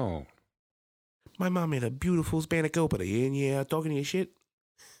 I don't. My mom made a beautiful spanakopita, and yeah, talking your shit.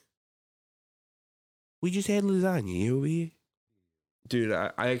 We just had lasagna over here. Dude,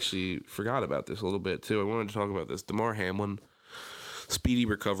 I actually forgot about this a little bit, too. I wanted to talk about this. Damar Hamlin, speedy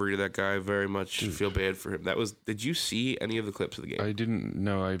recovery to that guy. Very much feel bad for him. Did you see any of the clips of the game? I didn't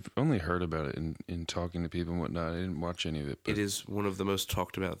know. I've only heard about it in talking to people and whatnot. I didn't watch any of it. But it is one of the most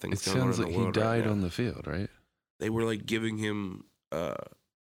talked about things going on in the world. It sounds like he died on the field, right? They were like giving him...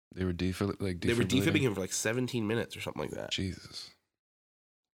 they were defibrillating him for like 17 minutes or something like that. Jesus.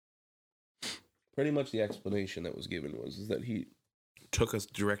 Pretty much the explanation that was given was that he took a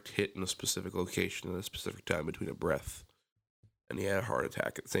direct hit in a specific location at a specific time between a breath, and he had a heart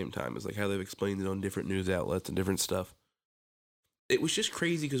attack at the same time. It's like how they've explained it on different news outlets and different stuff. It was just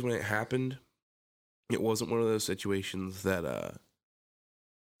crazy because when it happened, it wasn't one of those situations that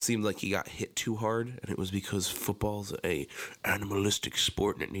seemed like he got hit too hard, and it was because football's a animalistic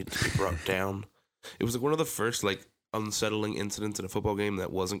sport and it needed to be brought down. It was like one of the first like unsettling incidents in a football game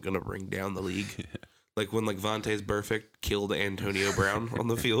that wasn't going to bring down the league. Yeah. Like when like Vontaze Burfict killed Antonio Brown on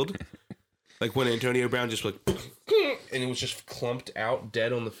the field. Like when Antonio Brown just like, and it was just clumped out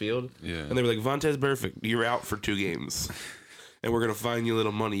dead on the field. Yeah. And they were like, Vontaze Burfict, you're out for 2 games. And we're going to fine you a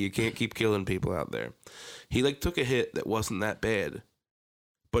little money. You can't keep killing people out there. He like took a hit that wasn't that bad.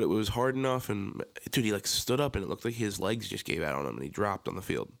 But it was hard enough, and dude, he like stood up, and it looked like his legs just gave out on him, and he dropped on the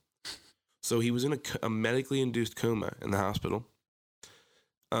field. So he was in a medically induced coma in the hospital,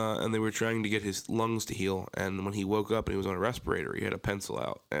 and they were trying to get his lungs to heal. And when he woke up and he was on a respirator, he had a pencil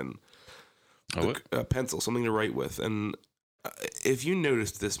out and a pencil, something to write with. And if you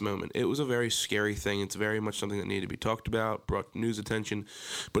noticed this moment, it was a very scary thing. It's very much something that needed to be talked about, brought news attention.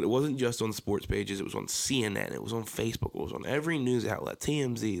 But it wasn't just on sports pages. It was on CNN. It was on Facebook. It was on every news outlet,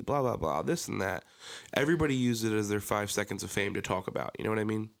 TMZ, blah, blah, blah, this and that. Everybody used it as their 5 seconds of fame to talk about. You know what I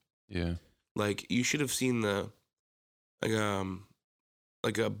mean? Yeah. Like, you should have seen like a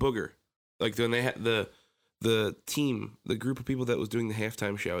Booger. Like, when they had the team, the group of people that was doing the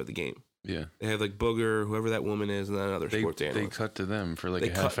halftime show at the game. Yeah. They had like Booger, whoever that woman is, and then another sports analyst. They cut to them for like a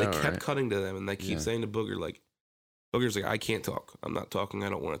half hour. They kept cutting to them, and they keep saying to Booger, like, Booger's like, I can't talk. I'm not talking. I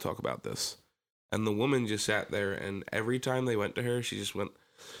don't want to talk about this. And the woman just sat there, and every time they went to her, she just went,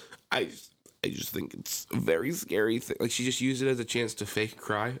 I just think it's a very scary thing. Like, she just used it as a chance to fake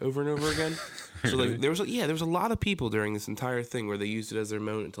cry over and over again. So, like, there was a lot of people during this entire thing where they used it as their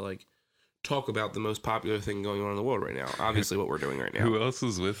moment to, like, talk about the most popular thing going on in the world right now. Obviously, what we're doing right now. Who else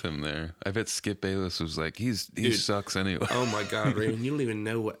was with him there? I bet Skip Bayless was like, he sucks anyway. Oh my God, Raymond, you don't even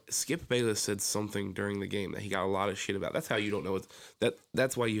know what Skip Bayless said something during the game that he got a lot of shit about. That's how you don't know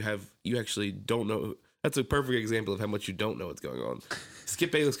that's why you actually don't know. That's a perfect example of how much you don't know what's going on.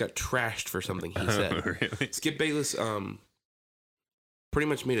 Skip Bayless got trashed for something he said. Oh, really? Skip Bayless pretty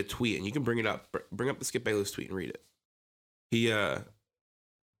much made a tweet, and you can bring it up. Bring up the Skip Bayless tweet and read it. He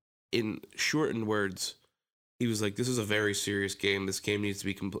in shortened words, he was like, this is a very serious game. This game needs to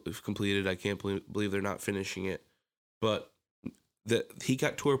be completed. I can't believe they're not finishing it. But he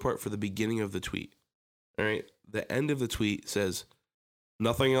got tore apart for the beginning of the tweet. All right. The end of the tweet says,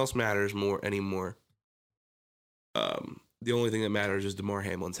 nothing else matters anymore. The only thing that matters is Damar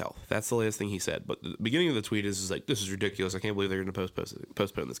Hamlin's health. That's the last thing he said. But the beginning of the tweet is like, this is ridiculous. I can't believe they're going to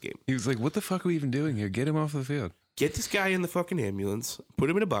postpone this game. He was like, what the fuck are we even doing here? Get him off the field. Get this guy in the fucking ambulance, put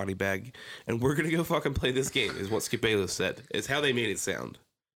him in a body bag, and we're going to go fucking play this game, is what Skip Bayless said. It's how they made it sound.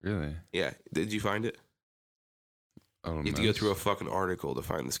 Really? Yeah. Did you find it? Oh, you have to go through a fucking article to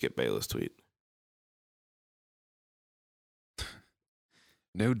find the Skip Bayless tweet.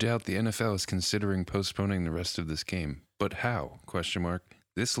 No doubt the NFL is considering postponing the rest of this game. But how? ?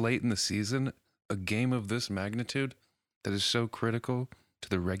 This late in the season, a game of this magnitude that is so critical to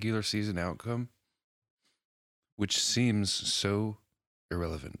the regular season outcome, which seems so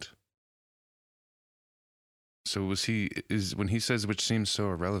irrelevant. So when he says which seems so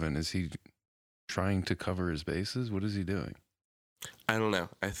irrelevant, is he trying to cover his bases? What is he doing? I don't know.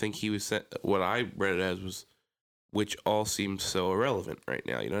 I think he was what I read it as was which all seems so irrelevant right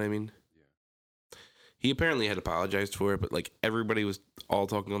now. You know what I mean? Yeah. He apparently had apologized for it, but like everybody was all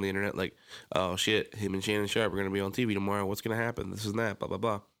talking on the internet like, oh shit, him and Shannon Sharpe are going to be on TV tomorrow. What's going to happen? This and that, blah, blah,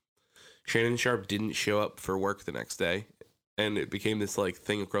 blah. Shannon Sharpe didn't show up for work the next day. And it became this like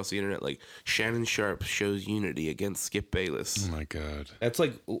thing across the internet, like Shannon Sharpe shows unity against Skip Bayless. Oh my God. That's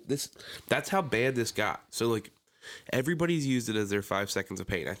like this. That's how bad this got. So like everybody's used it as their 5 seconds of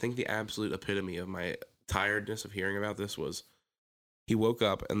pain. I think the absolute epitome of my tiredness of hearing about this was he woke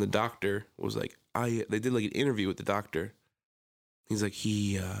up and the doctor was like, they did like an interview with the doctor. He's like,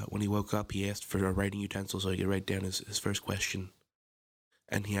 when he woke up, he asked for a writing utensil so he could write down his first question.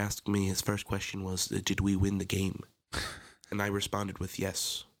 And he asked me, his first question was, did we win the game? And I responded with,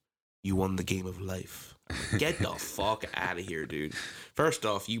 yes, you won the game of life. Get the fuck out of here, dude. First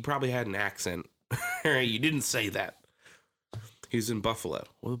off, you probably had an accent. You didn't say that. He was in Buffalo.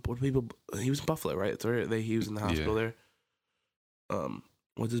 What people? He was in Buffalo, right? It's where he was in the hospital there.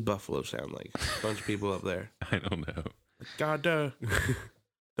 What does Buffalo sound like? A bunch of people up there. I don't know. God, the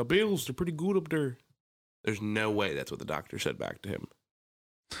Bills, they're pretty good up there. There's no way that's what the doctor said back to him.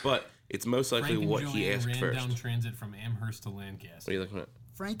 But it's most likely what he asked ran first. Down transit from Amherst to Lancaster. What are you looking at?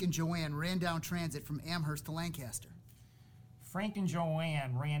 Frank and Joanne ran down transit from Amherst to Lancaster. Frank and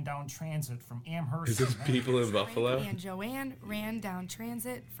Joanne ran down transit from Amherst. Is this people in Buffalo? Frank and Joanne ran down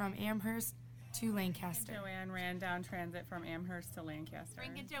transit from Amherst to Lancaster. Joanne ran down transit from Amherst to Lancaster.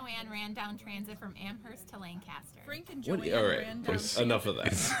 Frank and Joanne ran down transit from Amherst to Lancaster. Frank and Joanne ran down enough of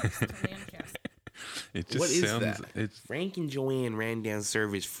that. to Lancaster. It just what is sounds, that? It's Frank and Joanne ran down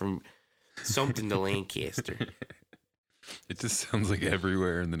service from something to Lancaster. It just sounds like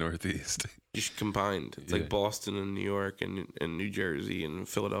everywhere in the Northeast. Just combined. It's like Boston and New York and New Jersey and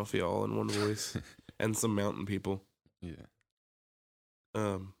Philadelphia all in one voice. And some mountain people. Yeah.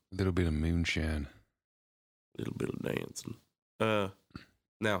 A little bit of moonshine. A little bit of dancing.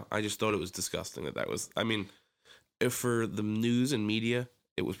 Now, I just thought it was disgusting that was... I mean, if for the news and media,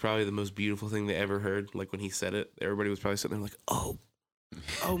 it was probably the most beautiful thing they ever heard. Like, when he said it, everybody was probably sitting there like, oh,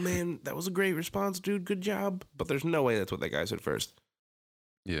 man, that was a great response, dude. Good job. But there's no way that's what that guy said first.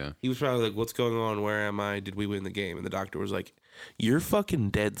 Yeah. He was probably like, what's going on? Where am I? Did we win the game? And the doctor was like, you're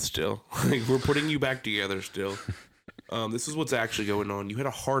fucking dead still. Like, we're putting you back together still. This is what's actually going on. You had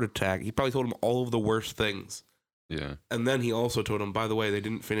a heart attack. He probably told him all of the worst things. Yeah. And then he also told him, by the way, they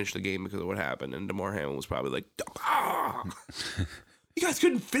didn't finish the game because of what happened. And Damar Hamlin was probably like, ah! You guys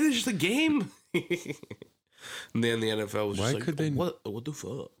couldn't finish the game? And then the NFL was just like, what the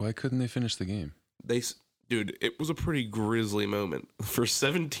fuck? Why couldn't they finish the game? Dude, it was a pretty grisly moment. For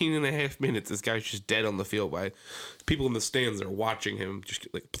 17 and a half minutes, this guy's just dead on the field by people in the stands that are watching him. Just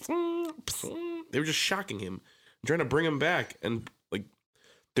like, they were just shocking him, trying to bring him back. And like,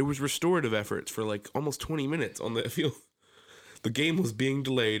 There was restorative efforts for like almost 20 minutes on the field. The game was being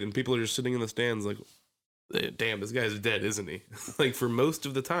delayed, and people are just sitting in the stands like, damn, this guy's dead, isn't he? Like, for most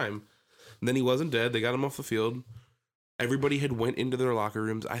of the time. And then he wasn't dead. They got him off the field. Everybody had went into their locker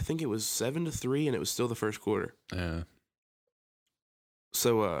rooms. I think it was 7-3, and it was still the first quarter. Yeah.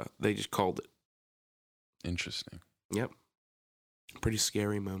 So they just called it. Interesting. Yep. Pretty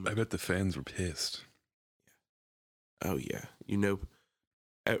scary moment. I bet the fans were pissed. Oh, yeah. You know,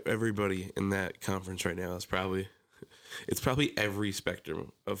 everybody in that conference right now is probably... It's probably every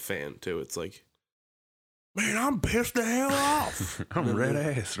spectrum of fan, too. It's like, man, I'm pissed the hell off. I'm red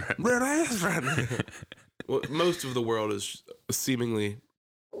ass right now. Well, most of the world is seemingly...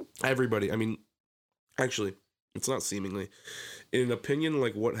 Everybody, I mean, actually, it's not seemingly. In an opinion,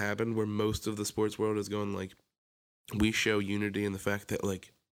 like, what happened, where most of the sports world is going, like, we show unity in the fact that,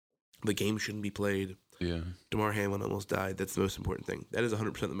 like, the game shouldn't be played. Yeah. Damar Hamlin almost died. That's the most important thing. That is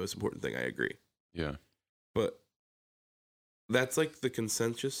 100% the most important thing. I agree. Yeah. But that's, like, the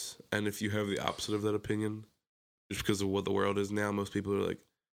consensus. And if you have the opposite of that opinion, just because of what the world is now, most people are like,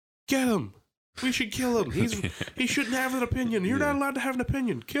 get him. We should kill him. He shouldn't have an opinion. You're not allowed to have an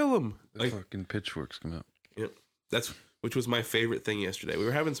opinion. Kill him. The fucking pitchforks come out. Yep. Which was my favorite thing yesterday. We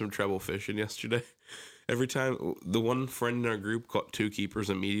were having some trouble fishing yesterday. Every time, the one friend in our group caught 2 keepers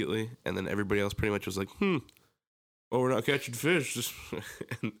immediately, and then everybody else pretty much was like, well, we're not catching fish.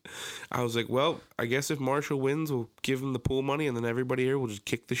 And I was like, well, I guess if Marshall wins, we'll give him the pool money, and then everybody here will just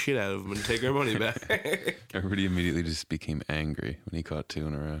kick the shit out of him and take our money back. Everybody immediately just became angry when he caught 2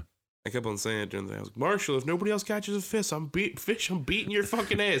 in a row. I kept on saying it during the day. I was like, Marshall, if nobody else catches a fish, I'm beating your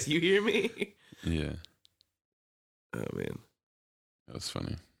fucking ass. You hear me? Yeah. Oh, man. That was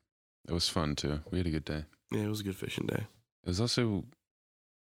funny. It was fun, too. We had a good day. Yeah, it was a good fishing day. It was also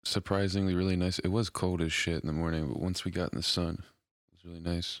surprisingly really nice. It was cold as shit in the morning, but once we got in the sun, it was really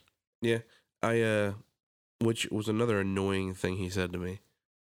nice. Yeah. Which was another annoying thing he said to me.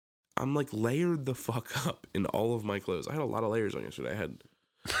 I'm like layered the fuck up in all of my clothes. I had a lot of layers on yesterday. I had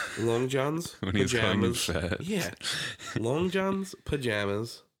long johns, when he was calling you fat. Yeah. Long johns,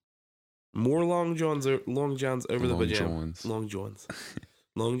 pajamas. More long johns over the pajamas. Long johns.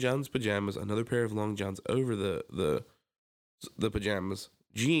 Long johns, pajamas, another pair of long johns over the pajamas,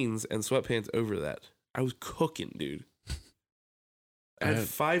 jeans, and sweatpants over that. I was cooking, dude. I had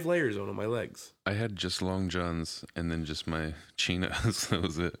 5 layers on my legs. I had just long johns and then just my chinos. That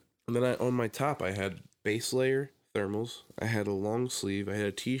was it. And then on my top, I had base layer, thermals. I had a long sleeve. I had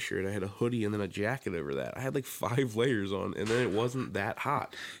a t-shirt. I had a hoodie and then a jacket over that. I had like 5 layers on, and then it wasn't that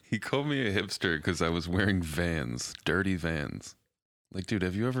hot. He called me a hipster because I was wearing Vans, dirty Vans. Like, dude,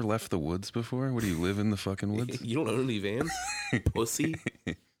 have you ever left the woods before? What, do you live in the fucking woods? You don't own any Vans? Pussy.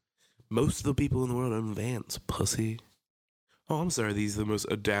 Most of the people in the world own Vans, pussy. Oh, I'm sorry, these are the most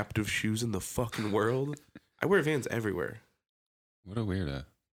adaptive shoes in the fucking world. I wear Vans everywhere. What a weirdo.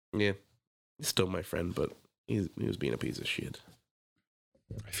 Yeah. He's still my friend, but he was being a piece of shit.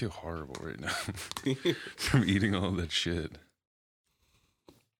 I feel horrible right now from eating all that shit.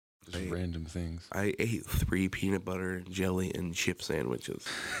 Just random things. I ate 3 peanut butter, jelly, and chip sandwiches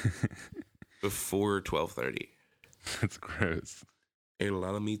before 12:30. That's gross. Ate a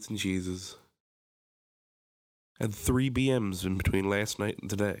lot of meats and cheeses. Had 3 BMs in between last night and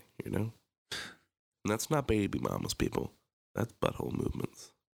today, you know? And that's not baby mamas, people. That's butthole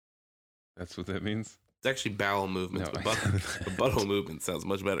movements. That's what that means? It's actually bowel movements, but the butthole movement sounds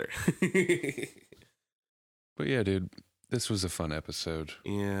much better. But yeah, dude, this was a fun episode.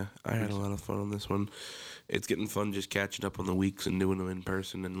 Yeah, I had a lot of fun on this one. It's getting fun just catching up on the weeks and doing them in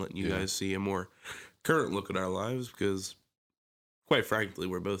person and letting you guys see a more current look at our lives because, quite frankly,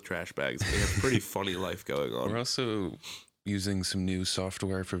 we're both trash bags. We have a pretty funny life going on. We're also using some new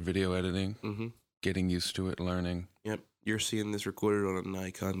software for video editing, getting used to it, learning. Yep. You're seeing this recorded on a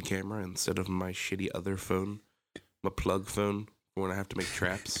Nikon camera instead of my shitty other phone, my plug phone, for when I have to make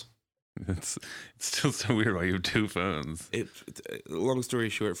traps. It's still so weird why you have 2 phones. Long story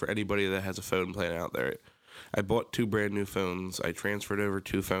short, for anybody that has a phone plan out there, I bought 2 brand new phones. I transferred over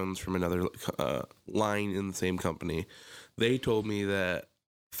 2 phones from another line in the same company. They told me that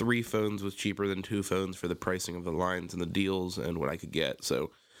 3 phones was cheaper than 2 phones for the pricing of the lines and the deals and what I could get. So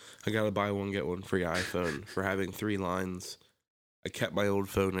I got to buy one, get one free iPhone for having 3 lines. I kept my old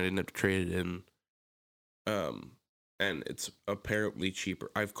phone. I didn't have to trade it in. And it's apparently cheaper.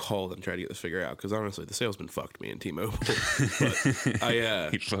 I've called and tried to get this figure out because honestly, the salesman fucked me in T-Mobile. But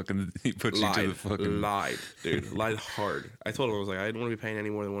he put you to the fucking lied, dude. Lied hard. I told him I was like, I don't want to be paying any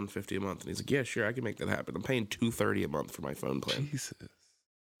more than $150 a month, and he's like, yeah, sure, I can make that happen. I'm paying $230 a month for my phone plan. Jesus.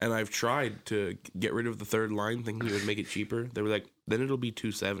 And I've tried to get rid of the 3rd line, thinking it would make it cheaper. They were like, then it'll be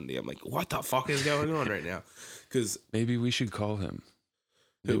 270. I'm like, what the fuck is going on right now? Because maybe we should call him.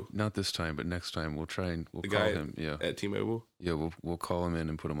 Who? Not this time, but next time we'll call him. Yeah, at T-Mobile. Yeah, we'll call him in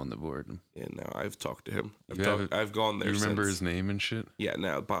and put him on the board. Yeah, no, I've talked to him. I've gone there. You remember since. his name and shit? Yeah,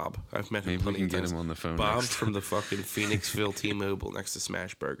 no, Bob. I've met him. Maybe plenty we can of get times. him on the phone. Bob from the fucking Phoenixville T-Mobile next to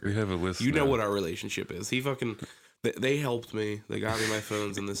Smashburger. We have a list. You know what our relationship is. He fucking. They helped me. They got me my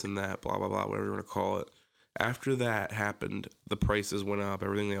phones and this and that. Blah blah blah. Whatever you want to call it. After that happened, the prices went up.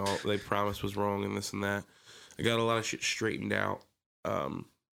 Everything they promised was wrong and this and that. I got a lot of shit straightened out.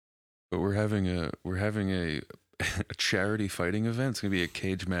 But we're having a charity fighting event. It's gonna be a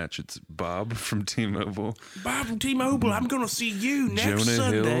cage match. It's Bob from T-Mobile. Bob from T-Mobile. I'm gonna see you next Jonah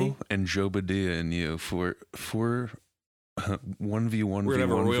Sunday. Hill and Joe Badia and you for 1v1. We're gonna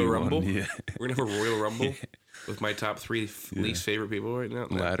have a Royal Rumble. Yeah. We're gonna have a Royal Rumble with my top 3 least favorite people right now.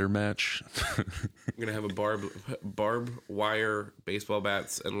 Ladder match. I'm gonna have a barbed wire baseball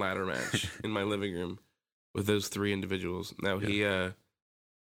bats and ladder match in my living room with those 3 individuals. Now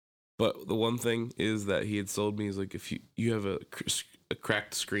but the one thing is that he had sold me is like, if you have a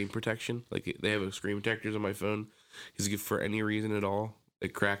cracked screen protection, like they have a screen protectors on my phone. He's like, if for any reason at all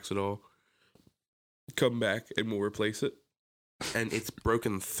it cracks at all, come back and we'll replace it. And it's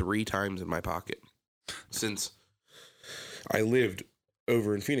broken 3 times in my pocket since I lived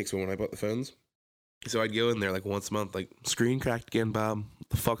over in Phoenix when I bought the phones. So I'd go in there like once a month, like, screen cracked again, Bob. What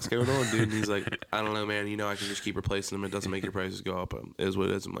the fuck's going on, dude? And he's like, I don't know, man. You know, I can just keep replacing them. It doesn't make your prices go up. It is what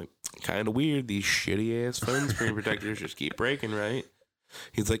it is. I'm like, kind of weird. These shitty ass phone screen protectors just keep breaking, right?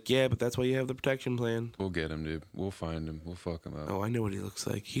 He's like, yeah, but that's why you have the protection plan. We'll get him, dude. We'll find him. We'll fuck him up. Oh, I know what he looks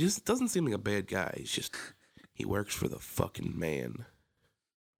like. He just doesn't seem like a bad guy. He's just, he works for the fucking man.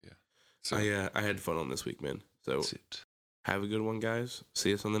 Yeah. So I had fun on this week, man. So have a good one, guys.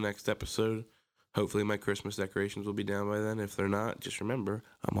 See us on the next episode. Hopefully my Christmas decorations will be down by then. If they're not, just remember,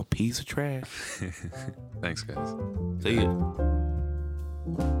 I'm a piece of trash. Thanks, guys. See ya.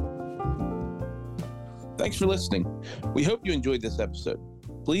 Thanks for listening. We hope you enjoyed this episode.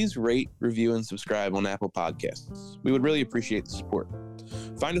 Please rate, review, and subscribe on Apple Podcasts. We would really appreciate the support.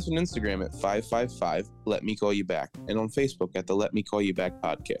 Find us on Instagram at 555 Let Me Call You Back and on Facebook at the Let Me Call You Back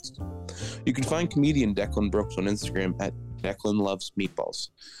podcast. You can find comedian Declan Brooks on Instagram at Declan Loves Meatballs.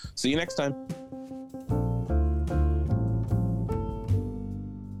 See you next time.